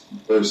us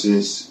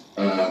versus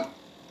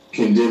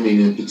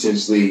condemning and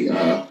potentially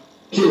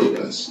killing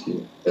us.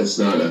 That's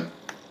not a...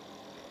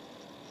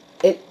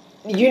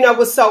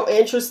 what's so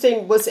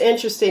interesting? What's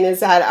interesting is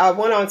that I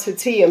went on to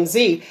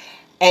TMZ,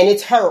 and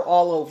it's her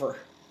all over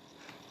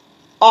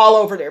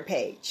their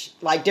page.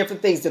 Like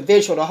different things, the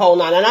visual, the whole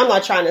nine. And I'm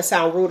not trying to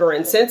sound rude or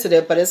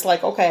insensitive, but it's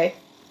like, okay.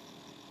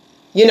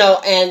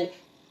 And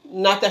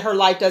not that her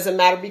life doesn't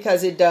matter,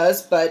 because it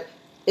does, but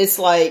it's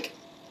like,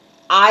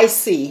 I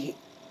see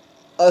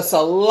it's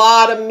a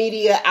lot of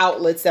media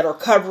outlets that are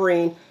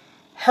covering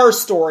her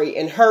story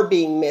and her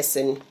being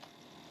missing.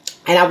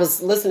 And I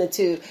was listening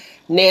to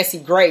Nancy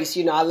Grace.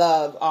 You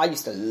know, I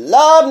used to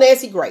love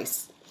Nancy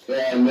Grace.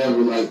 I never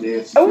liked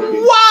Nancy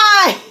Grace.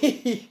 Why?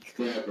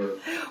 Never.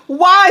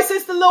 Why?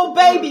 Since the little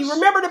baby.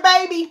 Remember the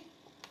baby?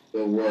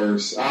 The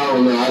worst. I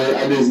don't know.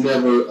 I just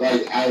never,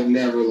 I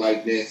never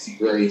liked Nancy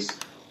Grace.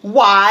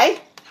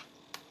 Why?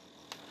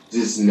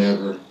 Just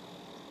never.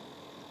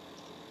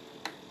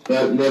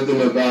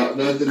 Nothing about,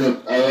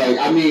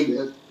 I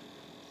mean,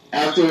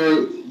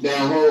 after that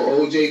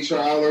whole OJ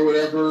trial or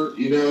whatever,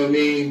 you know what I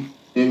mean?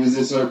 It was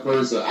just her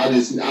person. I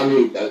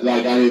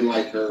didn't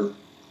like her.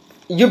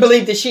 You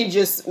believe that she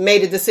just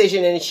made a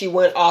decision and she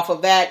went off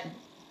of that?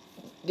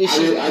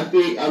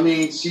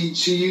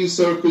 She used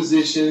her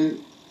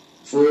position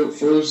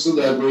for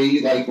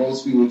celebrity, like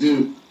most people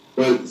do.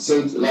 But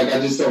I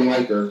just don't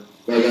like her.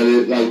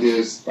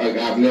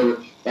 I've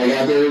never,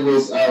 after it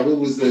was, what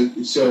was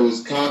the show? It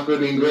was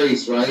Conquered in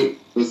Grace, right?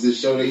 Was the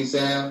show that he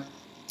had?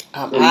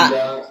 I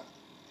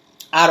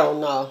don't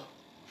know.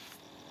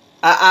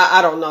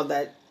 I don't know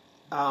that.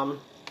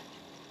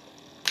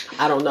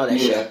 I don't know that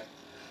show.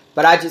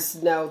 But I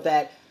just know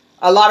that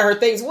a lot of her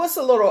things. What's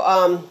a little?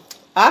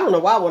 I don't know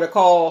why I want to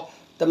call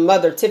the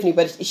mother Tiffany,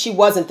 but she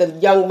wasn't the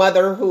young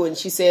mother who, and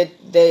she said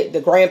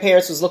the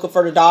grandparents was looking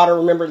for the daughter.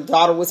 Remember, the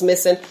daughter was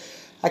missing.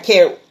 I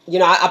can't.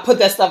 I put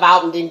that stuff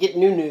out and didn't get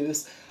new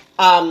news.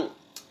 I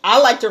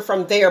liked her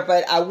from there,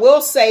 but I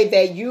will say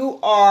that you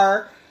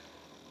are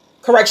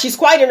correct. She's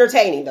quite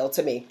entertaining, though,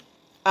 to me.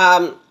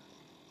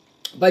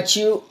 But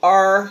you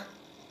are,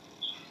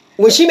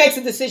 when she makes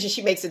a decision,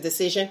 she makes a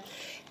decision.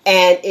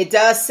 And it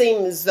does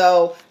seem as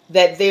though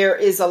that there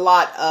is a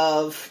lot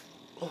of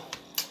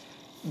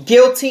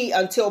guilty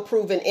until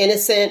proven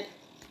innocent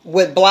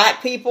with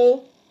black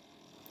people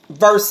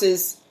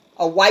versus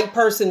a white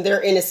person,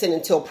 they're innocent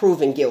until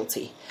proven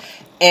guilty.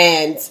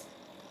 And,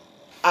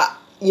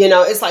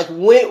 it's like,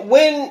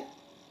 when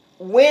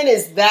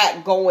is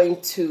that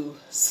going to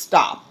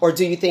stop? Or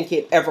do you think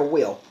it ever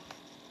will?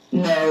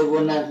 No, it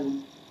will never.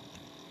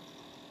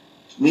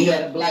 We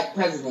had a black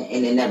president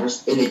and it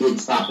didn't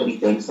stop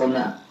anything, so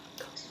no.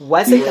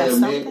 Wasn't that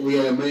something? We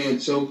had a man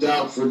choked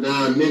out for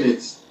 9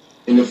 minutes,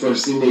 and the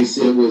first thing they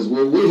said was,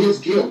 well, where's his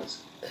guilt?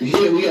 We got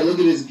to look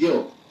at his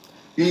guilt.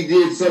 He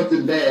did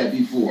something bad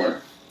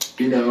before,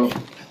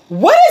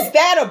 What is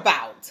that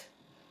about?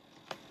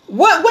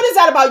 What is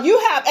that about? You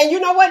have, and you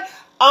know what?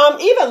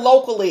 Even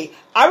locally,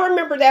 I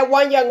remember that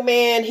one young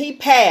man, he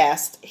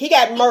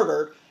got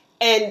murdered.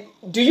 And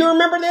do you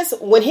remember this?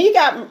 When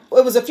it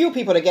was a few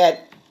people that got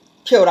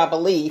killed, I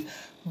believe.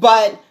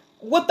 But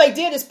what they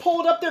did is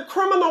pulled up their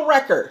criminal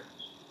record.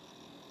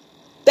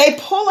 They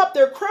pull up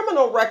their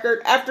criminal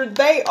record after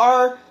they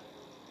are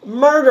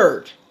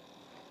murdered.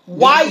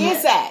 Why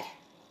is that?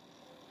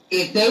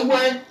 If they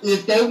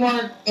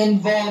weren't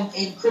involved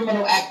in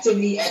criminal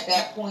activity at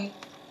that point,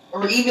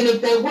 or even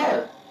if they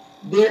were,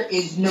 there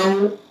is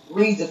no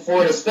reason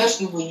for it,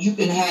 especially when you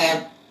can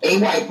have a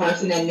white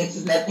person, and this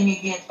is nothing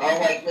against all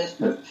white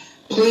listeners,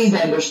 please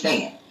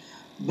understand.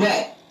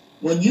 But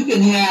when you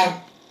can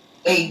have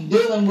a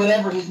Dylan,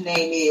 whatever his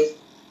name is,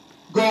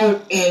 go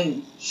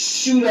and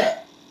shoot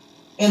up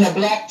in a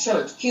black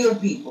church, kill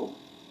people,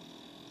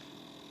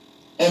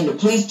 and the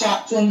police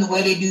talk to him the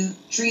way they do,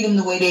 treat him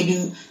the way they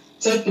do,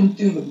 take him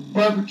through the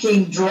Burger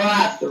King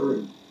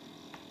drive-thru.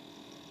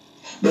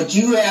 But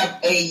you have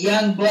a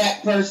young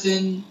black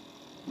person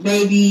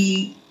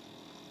maybe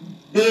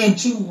being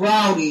too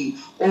rowdy,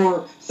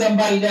 or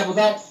somebody that was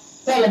out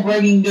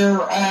celebrating their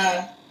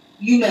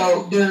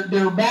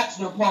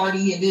bachelor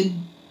party and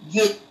then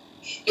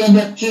end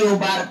up killed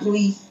by the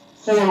police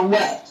for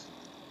what?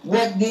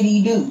 What did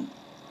he do?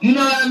 You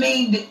know what I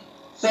mean?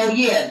 So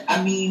yeah,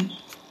 I mean,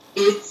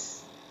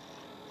 it's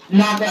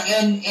not gonna,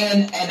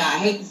 and I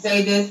hate to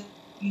say this,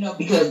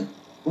 because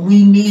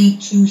we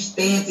need to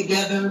stand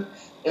together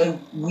and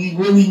we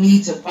really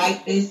need to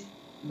fight this,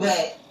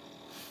 but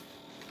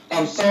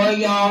I'm sorry,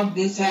 y'all,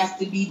 this has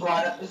to be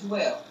brought up as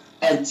well.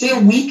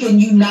 Until we can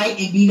unite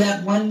and be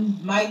that one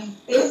mighty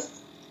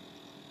fist,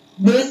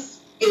 this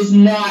is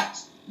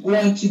not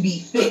going to be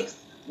fixed.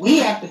 We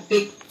have to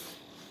fix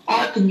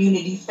our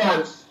community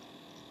first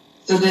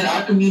so that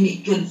our community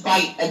can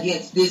fight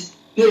against this,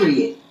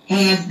 period.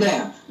 Hands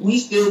down. We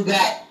still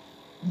got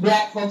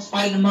black folks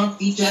fighting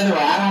amongst each other.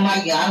 I don't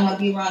like it. I don't want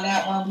to be around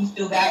that one. We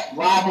still got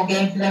rival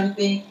gangs and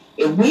everything.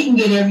 If we can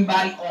get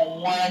everybody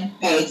on one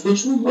page,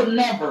 which we would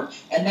never,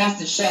 and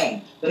that's a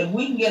shame. But if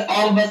we can get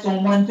all of us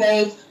on one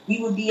page,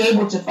 we would be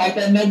able to fight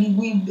that. Maybe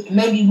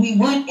we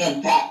would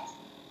impact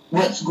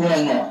what's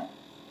going on.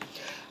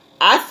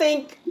 I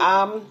think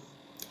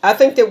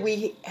that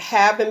we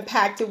have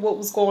impacted what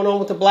was going on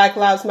with the Black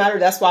Lives Matter.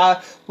 That's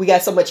why we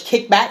got so much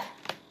kickback.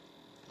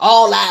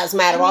 All lives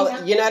matter.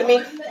 You know what I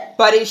mean?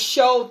 But it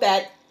showed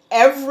that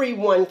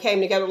everyone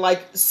came together,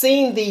 like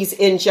seeing these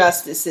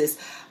injustices.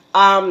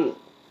 Mr.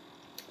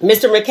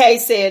 McKay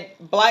said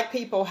black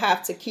people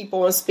have to keep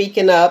on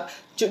speaking up.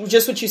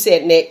 Just what you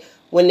said, Nick.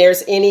 When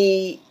there's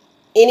any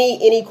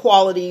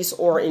inequalities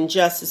or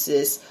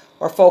injustices,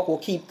 or folk will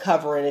keep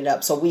covering it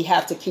up. So we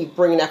have to keep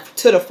bringing that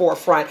to the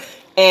forefront.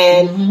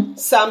 And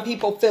some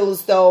people feel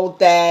as though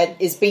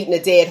that is beating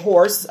a dead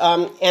horse.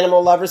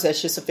 Animal lovers,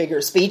 that's just a figure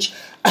of speech.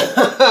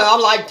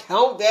 I'm like,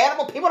 the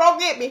animal people don't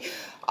get me.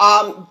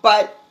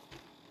 But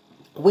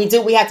we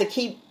have to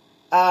keep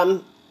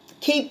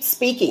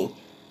speaking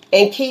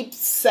and keep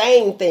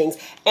saying things.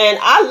 And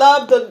I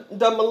love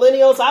the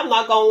millennials. I'm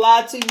not going to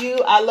lie to you.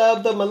 I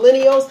love the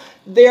millennials.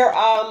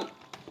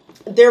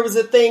 There was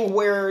a thing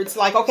where it's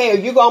like, okay, are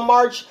you going to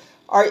march?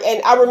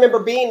 And I remember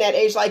being that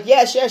age, like,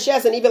 yes.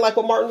 And even like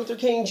with Martin Luther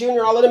King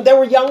Jr., all of them, they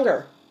were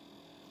younger.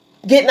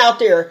 Getting out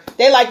there.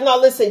 They like, no,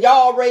 listen,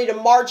 y'all ready to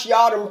march.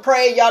 Y'all done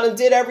pray. Y'all done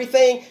did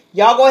everything.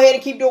 Y'all go ahead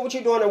and keep doing what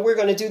you're doing. And we're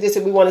going to do this.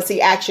 And we want to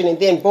see action.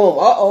 And then boom.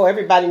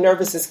 Everybody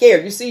nervous and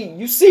scared. You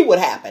see what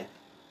happened.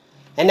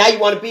 And now you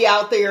want to be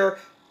out there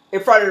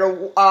in front of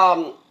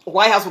the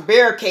White House with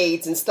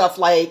barricades and stuff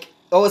like,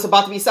 it's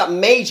about to be something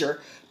major.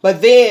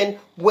 But then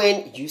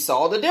when you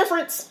saw the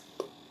difference.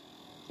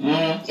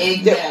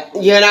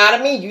 Exactly. You know what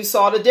I mean? You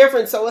saw the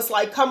difference. So it's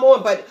like, come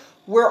on. But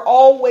we're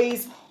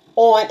always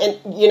on. And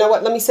you know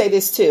what? Let me say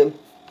this too.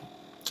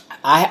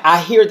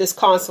 I hear this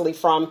constantly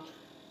from,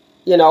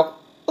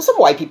 some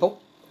white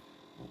people.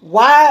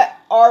 Why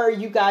are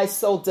you guys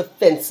so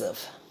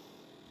defensive?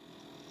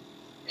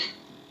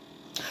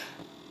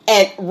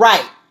 And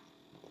right.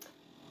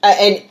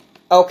 And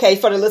okay,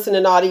 for the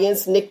listening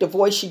audience, Nyk the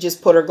Voice, she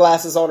just put her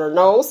glasses on her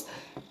nose.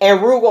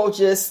 And Roogle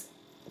just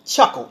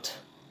chuckled.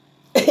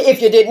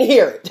 If you didn't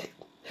hear it.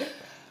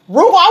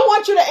 Roogle, I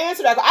want you to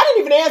answer that. I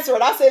didn't even answer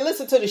it. I said,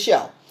 listen to the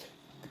show.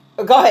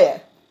 Go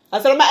ahead. I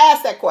said, I'm going to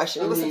ask that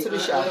question. Listen to the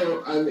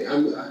show.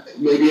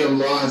 Maybe I'm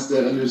lost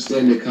to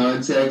understand the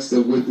context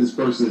of what this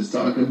person is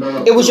talking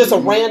about. It was just a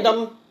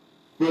random.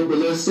 But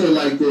let's say it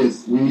like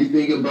this. When you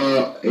think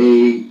about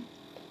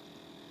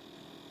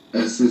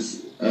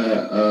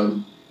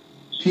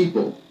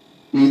people,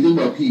 when you think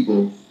about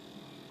people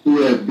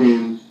who have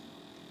been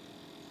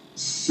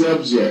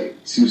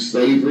subject to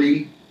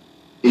slavery,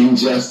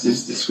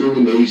 injustice,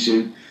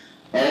 discrimination,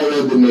 all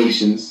of the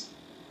nations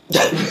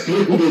yes.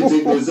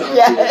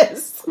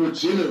 for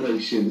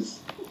generations.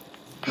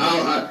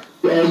 All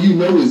you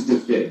know is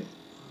defend.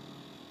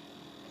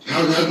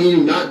 How can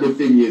you not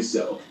defend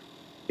yourself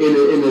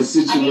in a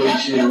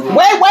situation?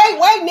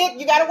 Wait, Nick,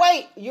 you gotta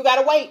wait.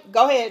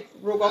 Go ahead,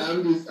 Roogle.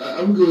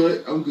 I'm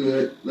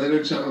good. Let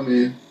her chime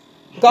in.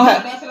 Go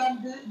ahead. That's what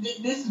I'm doing.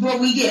 This is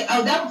what we get.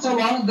 Oh, that was so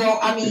long ago.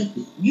 I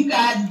mean, you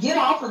guys get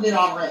off of it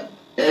already.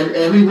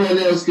 Everyone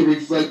else can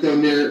reflect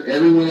on their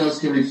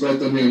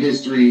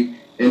history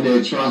and the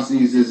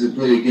atrocities that have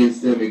played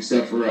against them,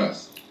 except for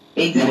us.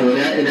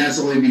 Exactly. And that's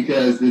only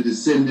because the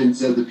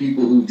descendants of the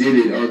people who did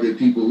it are the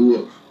people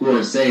who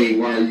are saying,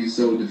 "Why are you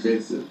so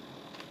defensive?"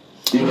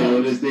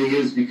 The thing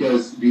is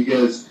because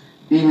because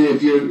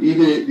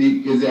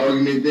the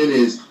argument then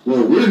is,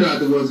 well, we're not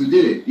the ones who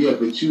did it. Yeah,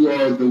 but you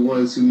are the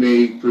ones who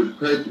may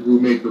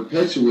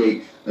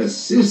perpetuate a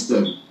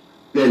system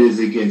that is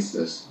against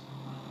us.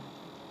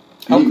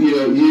 Okay.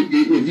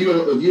 If you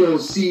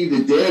don't see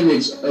the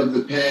damage of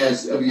the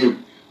past of your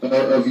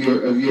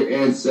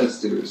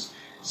ancestors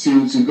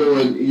to go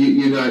and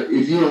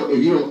if you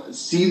don't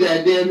see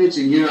that damage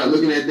and you're not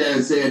looking at that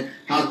and saying,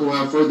 how can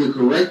I further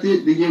correct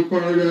it, then you're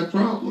part of that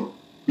problem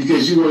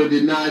because you want to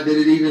deny that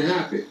it even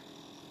happened.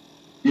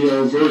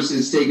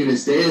 Versus taking a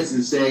stance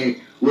and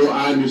saying, well,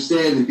 I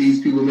understand that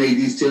these people made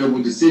these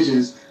terrible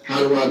decisions.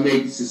 How do I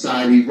make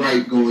society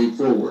right going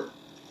forward?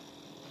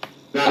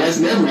 Now,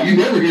 you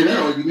never hear that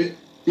argument.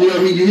 You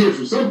hear it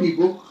from some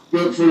people,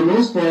 but for the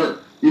most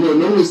part,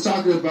 no one's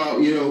talking about,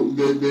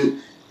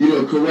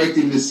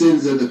 correcting the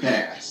sins of the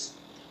past.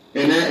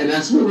 And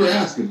that's what we're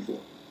asking for.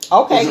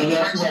 Okay. We're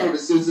asking for the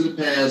sins of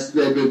the past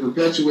that have been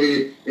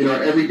perpetuated in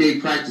our everyday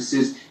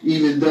practices,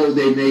 even though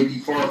they may be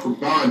far from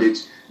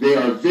bondage. They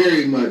are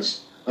very much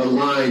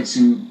aligned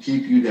to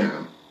keep you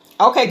down.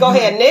 Okay, go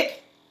ahead,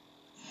 Nick.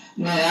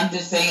 No, I'm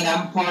just saying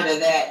I'm part of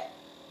that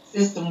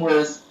system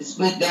where it's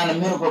split down the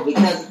middle, but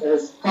because of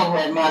the color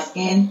of my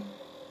skin,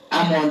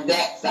 I'm on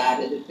that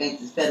side of the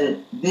fence instead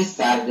of this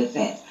side of the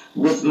fence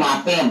with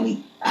my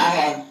family. I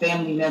have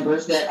family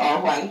members that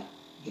are white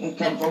and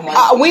come from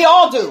white. We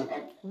all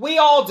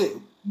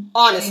do.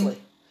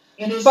 Honestly.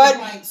 And but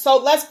like, so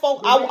let's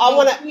focus. I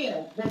want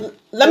to.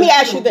 Let me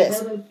ask you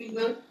this.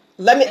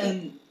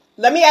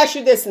 Let me ask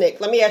you this, Nick.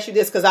 Let me ask you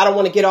this because I don't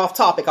want to get off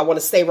topic. I want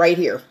to stay right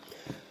here.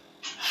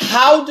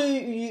 How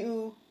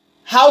do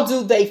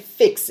they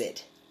fix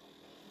it?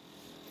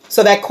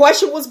 So that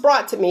question was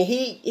brought to me.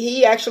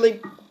 He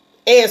actually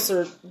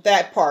answered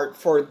that part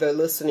for the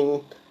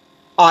listening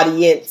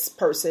audience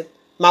person.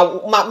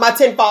 My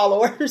 10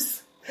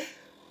 followers.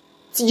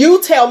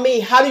 You tell me,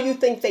 how do you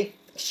think they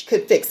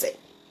could fix it?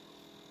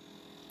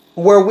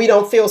 Where we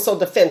don't feel so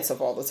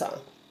defensive all the time.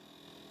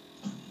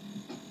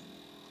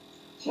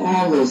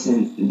 Child,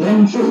 listen,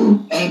 them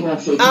fools ain't gonna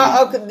fix it.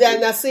 Okay,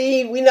 now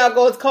see, we not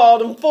going to call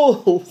them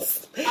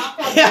fools. No.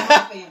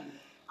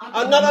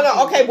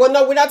 Okay, well,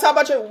 no, we're not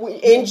talking about you.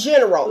 In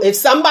general, if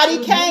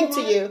somebody came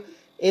to you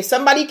and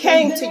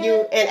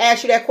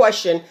asked you that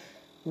question,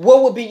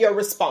 what would be your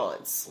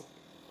response?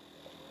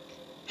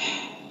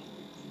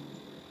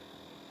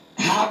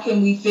 how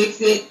can we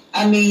fix it?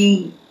 I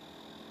mean,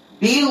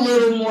 be a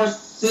little more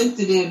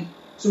sensitive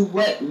to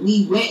what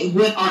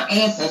our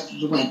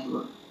ancestors went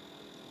through.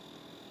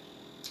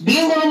 Be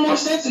a little more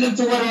sensitive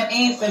to what our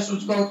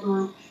ancestors go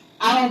through.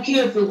 I don't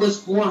care if it was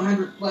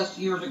 400 plus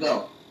years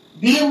ago.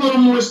 Be a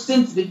little more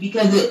sensitive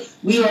because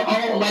we are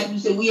all, like you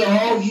said, we are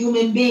all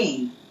human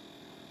beings.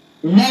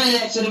 None of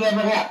that should have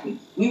ever happened.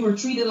 We were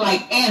treated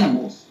like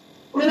animals.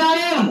 We're not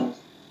animals.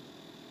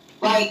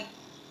 Like,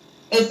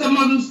 and some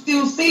of you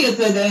still see us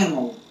as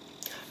animals.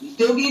 You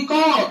still get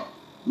called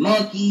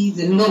monkeys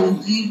and little.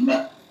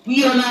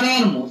 We are not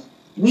animals.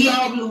 We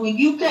all bleed. When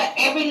you cut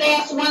every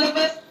last one of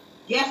us,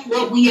 guess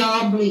what? We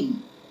all bleed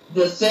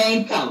the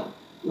same color,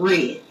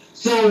 red.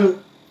 So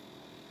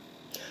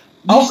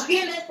you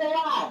skin us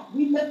alive.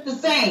 We look the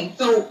same.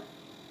 So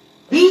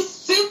be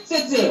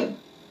sensitive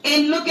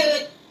and look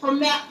at it from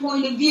that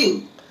point of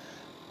view.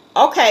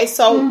 Okay,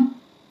 so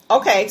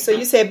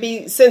you said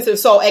be sensitive.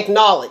 So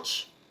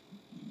acknowledge.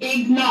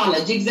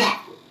 Acknowledge,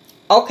 exactly.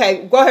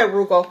 Okay, go ahead,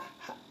 Roogle.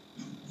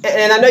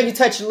 And I know you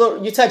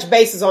touch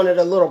bases on it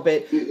a little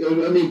bit.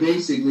 I mean,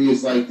 basically,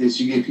 it's like this.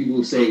 You get people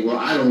who say, "Well,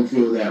 I don't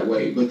feel that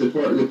way," but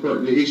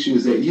the issue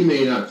is that you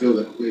may not feel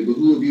that way, but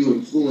who have you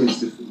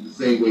influenced to feel the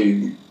same way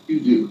that you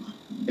do?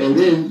 And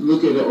then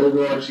look at the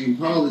overarching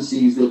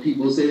policies that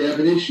people say they have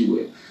an issue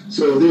with.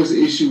 So if there's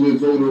an issue with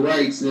voter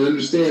rights, then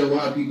understand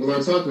why people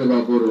aren't talking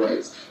about voter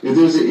rights. If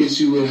there's an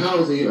issue with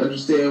housing,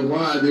 understand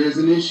why there's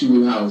an issue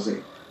with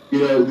housing. You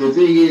know, the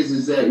thing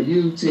is that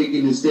you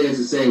taking the stance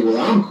and saying, well,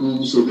 I'm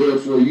cool, so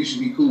therefore you should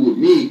be cool with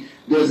me,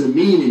 doesn't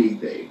mean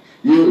anything.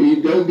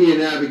 You don't be an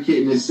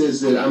advocate in the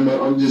sense that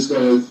I'm just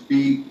going to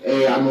be,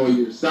 hey, I'm on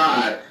your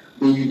side,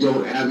 when you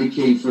don't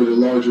advocate for the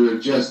larger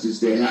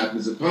injustice that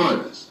happens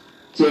upon us.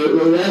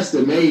 So that's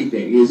the main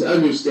thing, is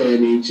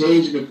understanding,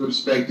 changing the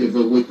perspective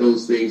of what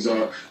those things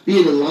are,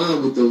 being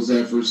aligned with those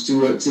efforts to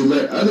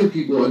let other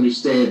people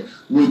understand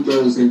what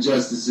those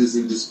injustices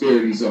and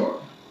disparities are.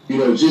 You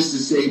know, just to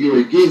say you're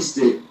against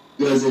it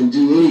doesn't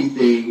do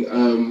anything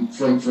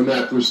from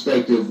that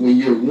perspective when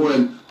you're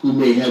one who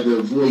may have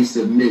the voice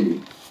of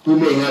many, who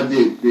may have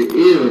the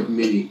ear of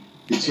many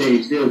to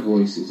change their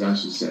voices, I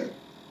should say.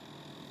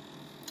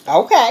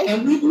 Okay.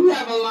 And we do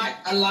have a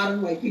lot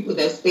of like people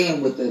that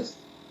stand with us.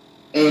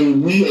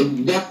 And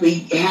we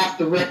definitely have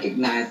to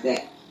recognize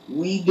that.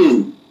 We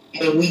do.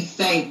 And we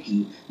thank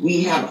you.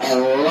 We have a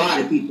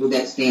lot of people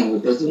that stand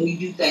with us, and we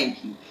do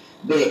thank you.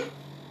 But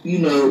you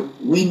know,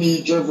 we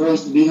need your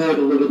voice to be heard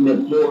a little bit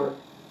more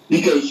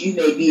because you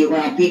may be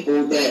around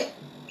people that,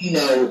 you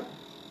know,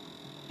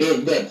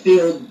 that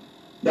feel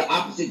the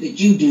opposite that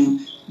you do,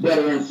 but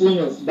are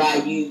influenced by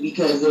you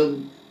because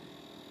of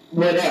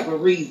whatever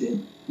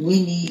reason.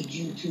 We need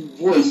you to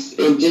voice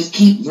and just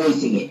keep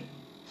voicing it.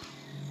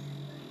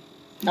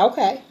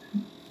 Okay.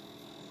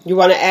 You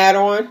want to add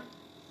on?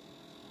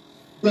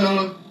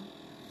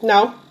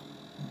 No.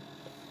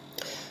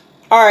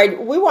 All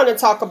right. We want to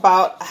talk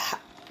about.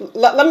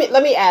 Let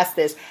me ask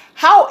this: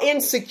 how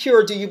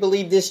insecure do you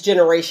believe this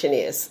generation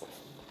is?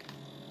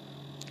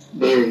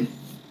 Very.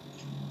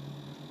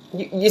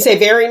 You say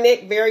very,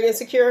 Nyk? Very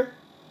insecure?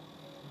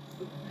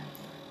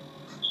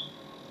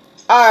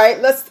 All right,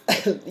 let's.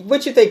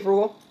 What you think,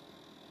 Roogle?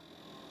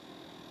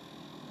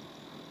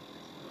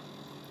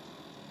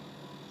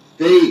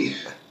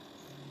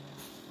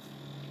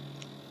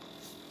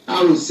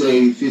 I would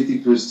say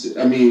 50%.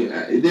 I mean,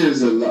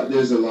 there's a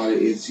lot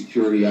of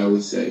insecurity, I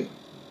would say.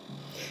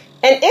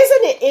 And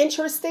isn't it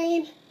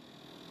interesting?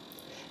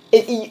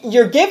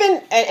 You're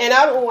given, and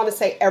I don't want to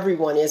say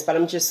everyone is, but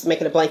I'm just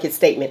making a blanket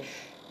statement.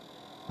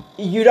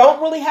 You don't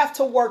really have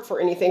to work for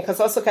anything, because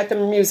let's look at the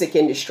music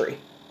industry.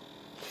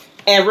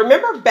 And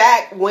remember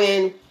back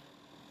when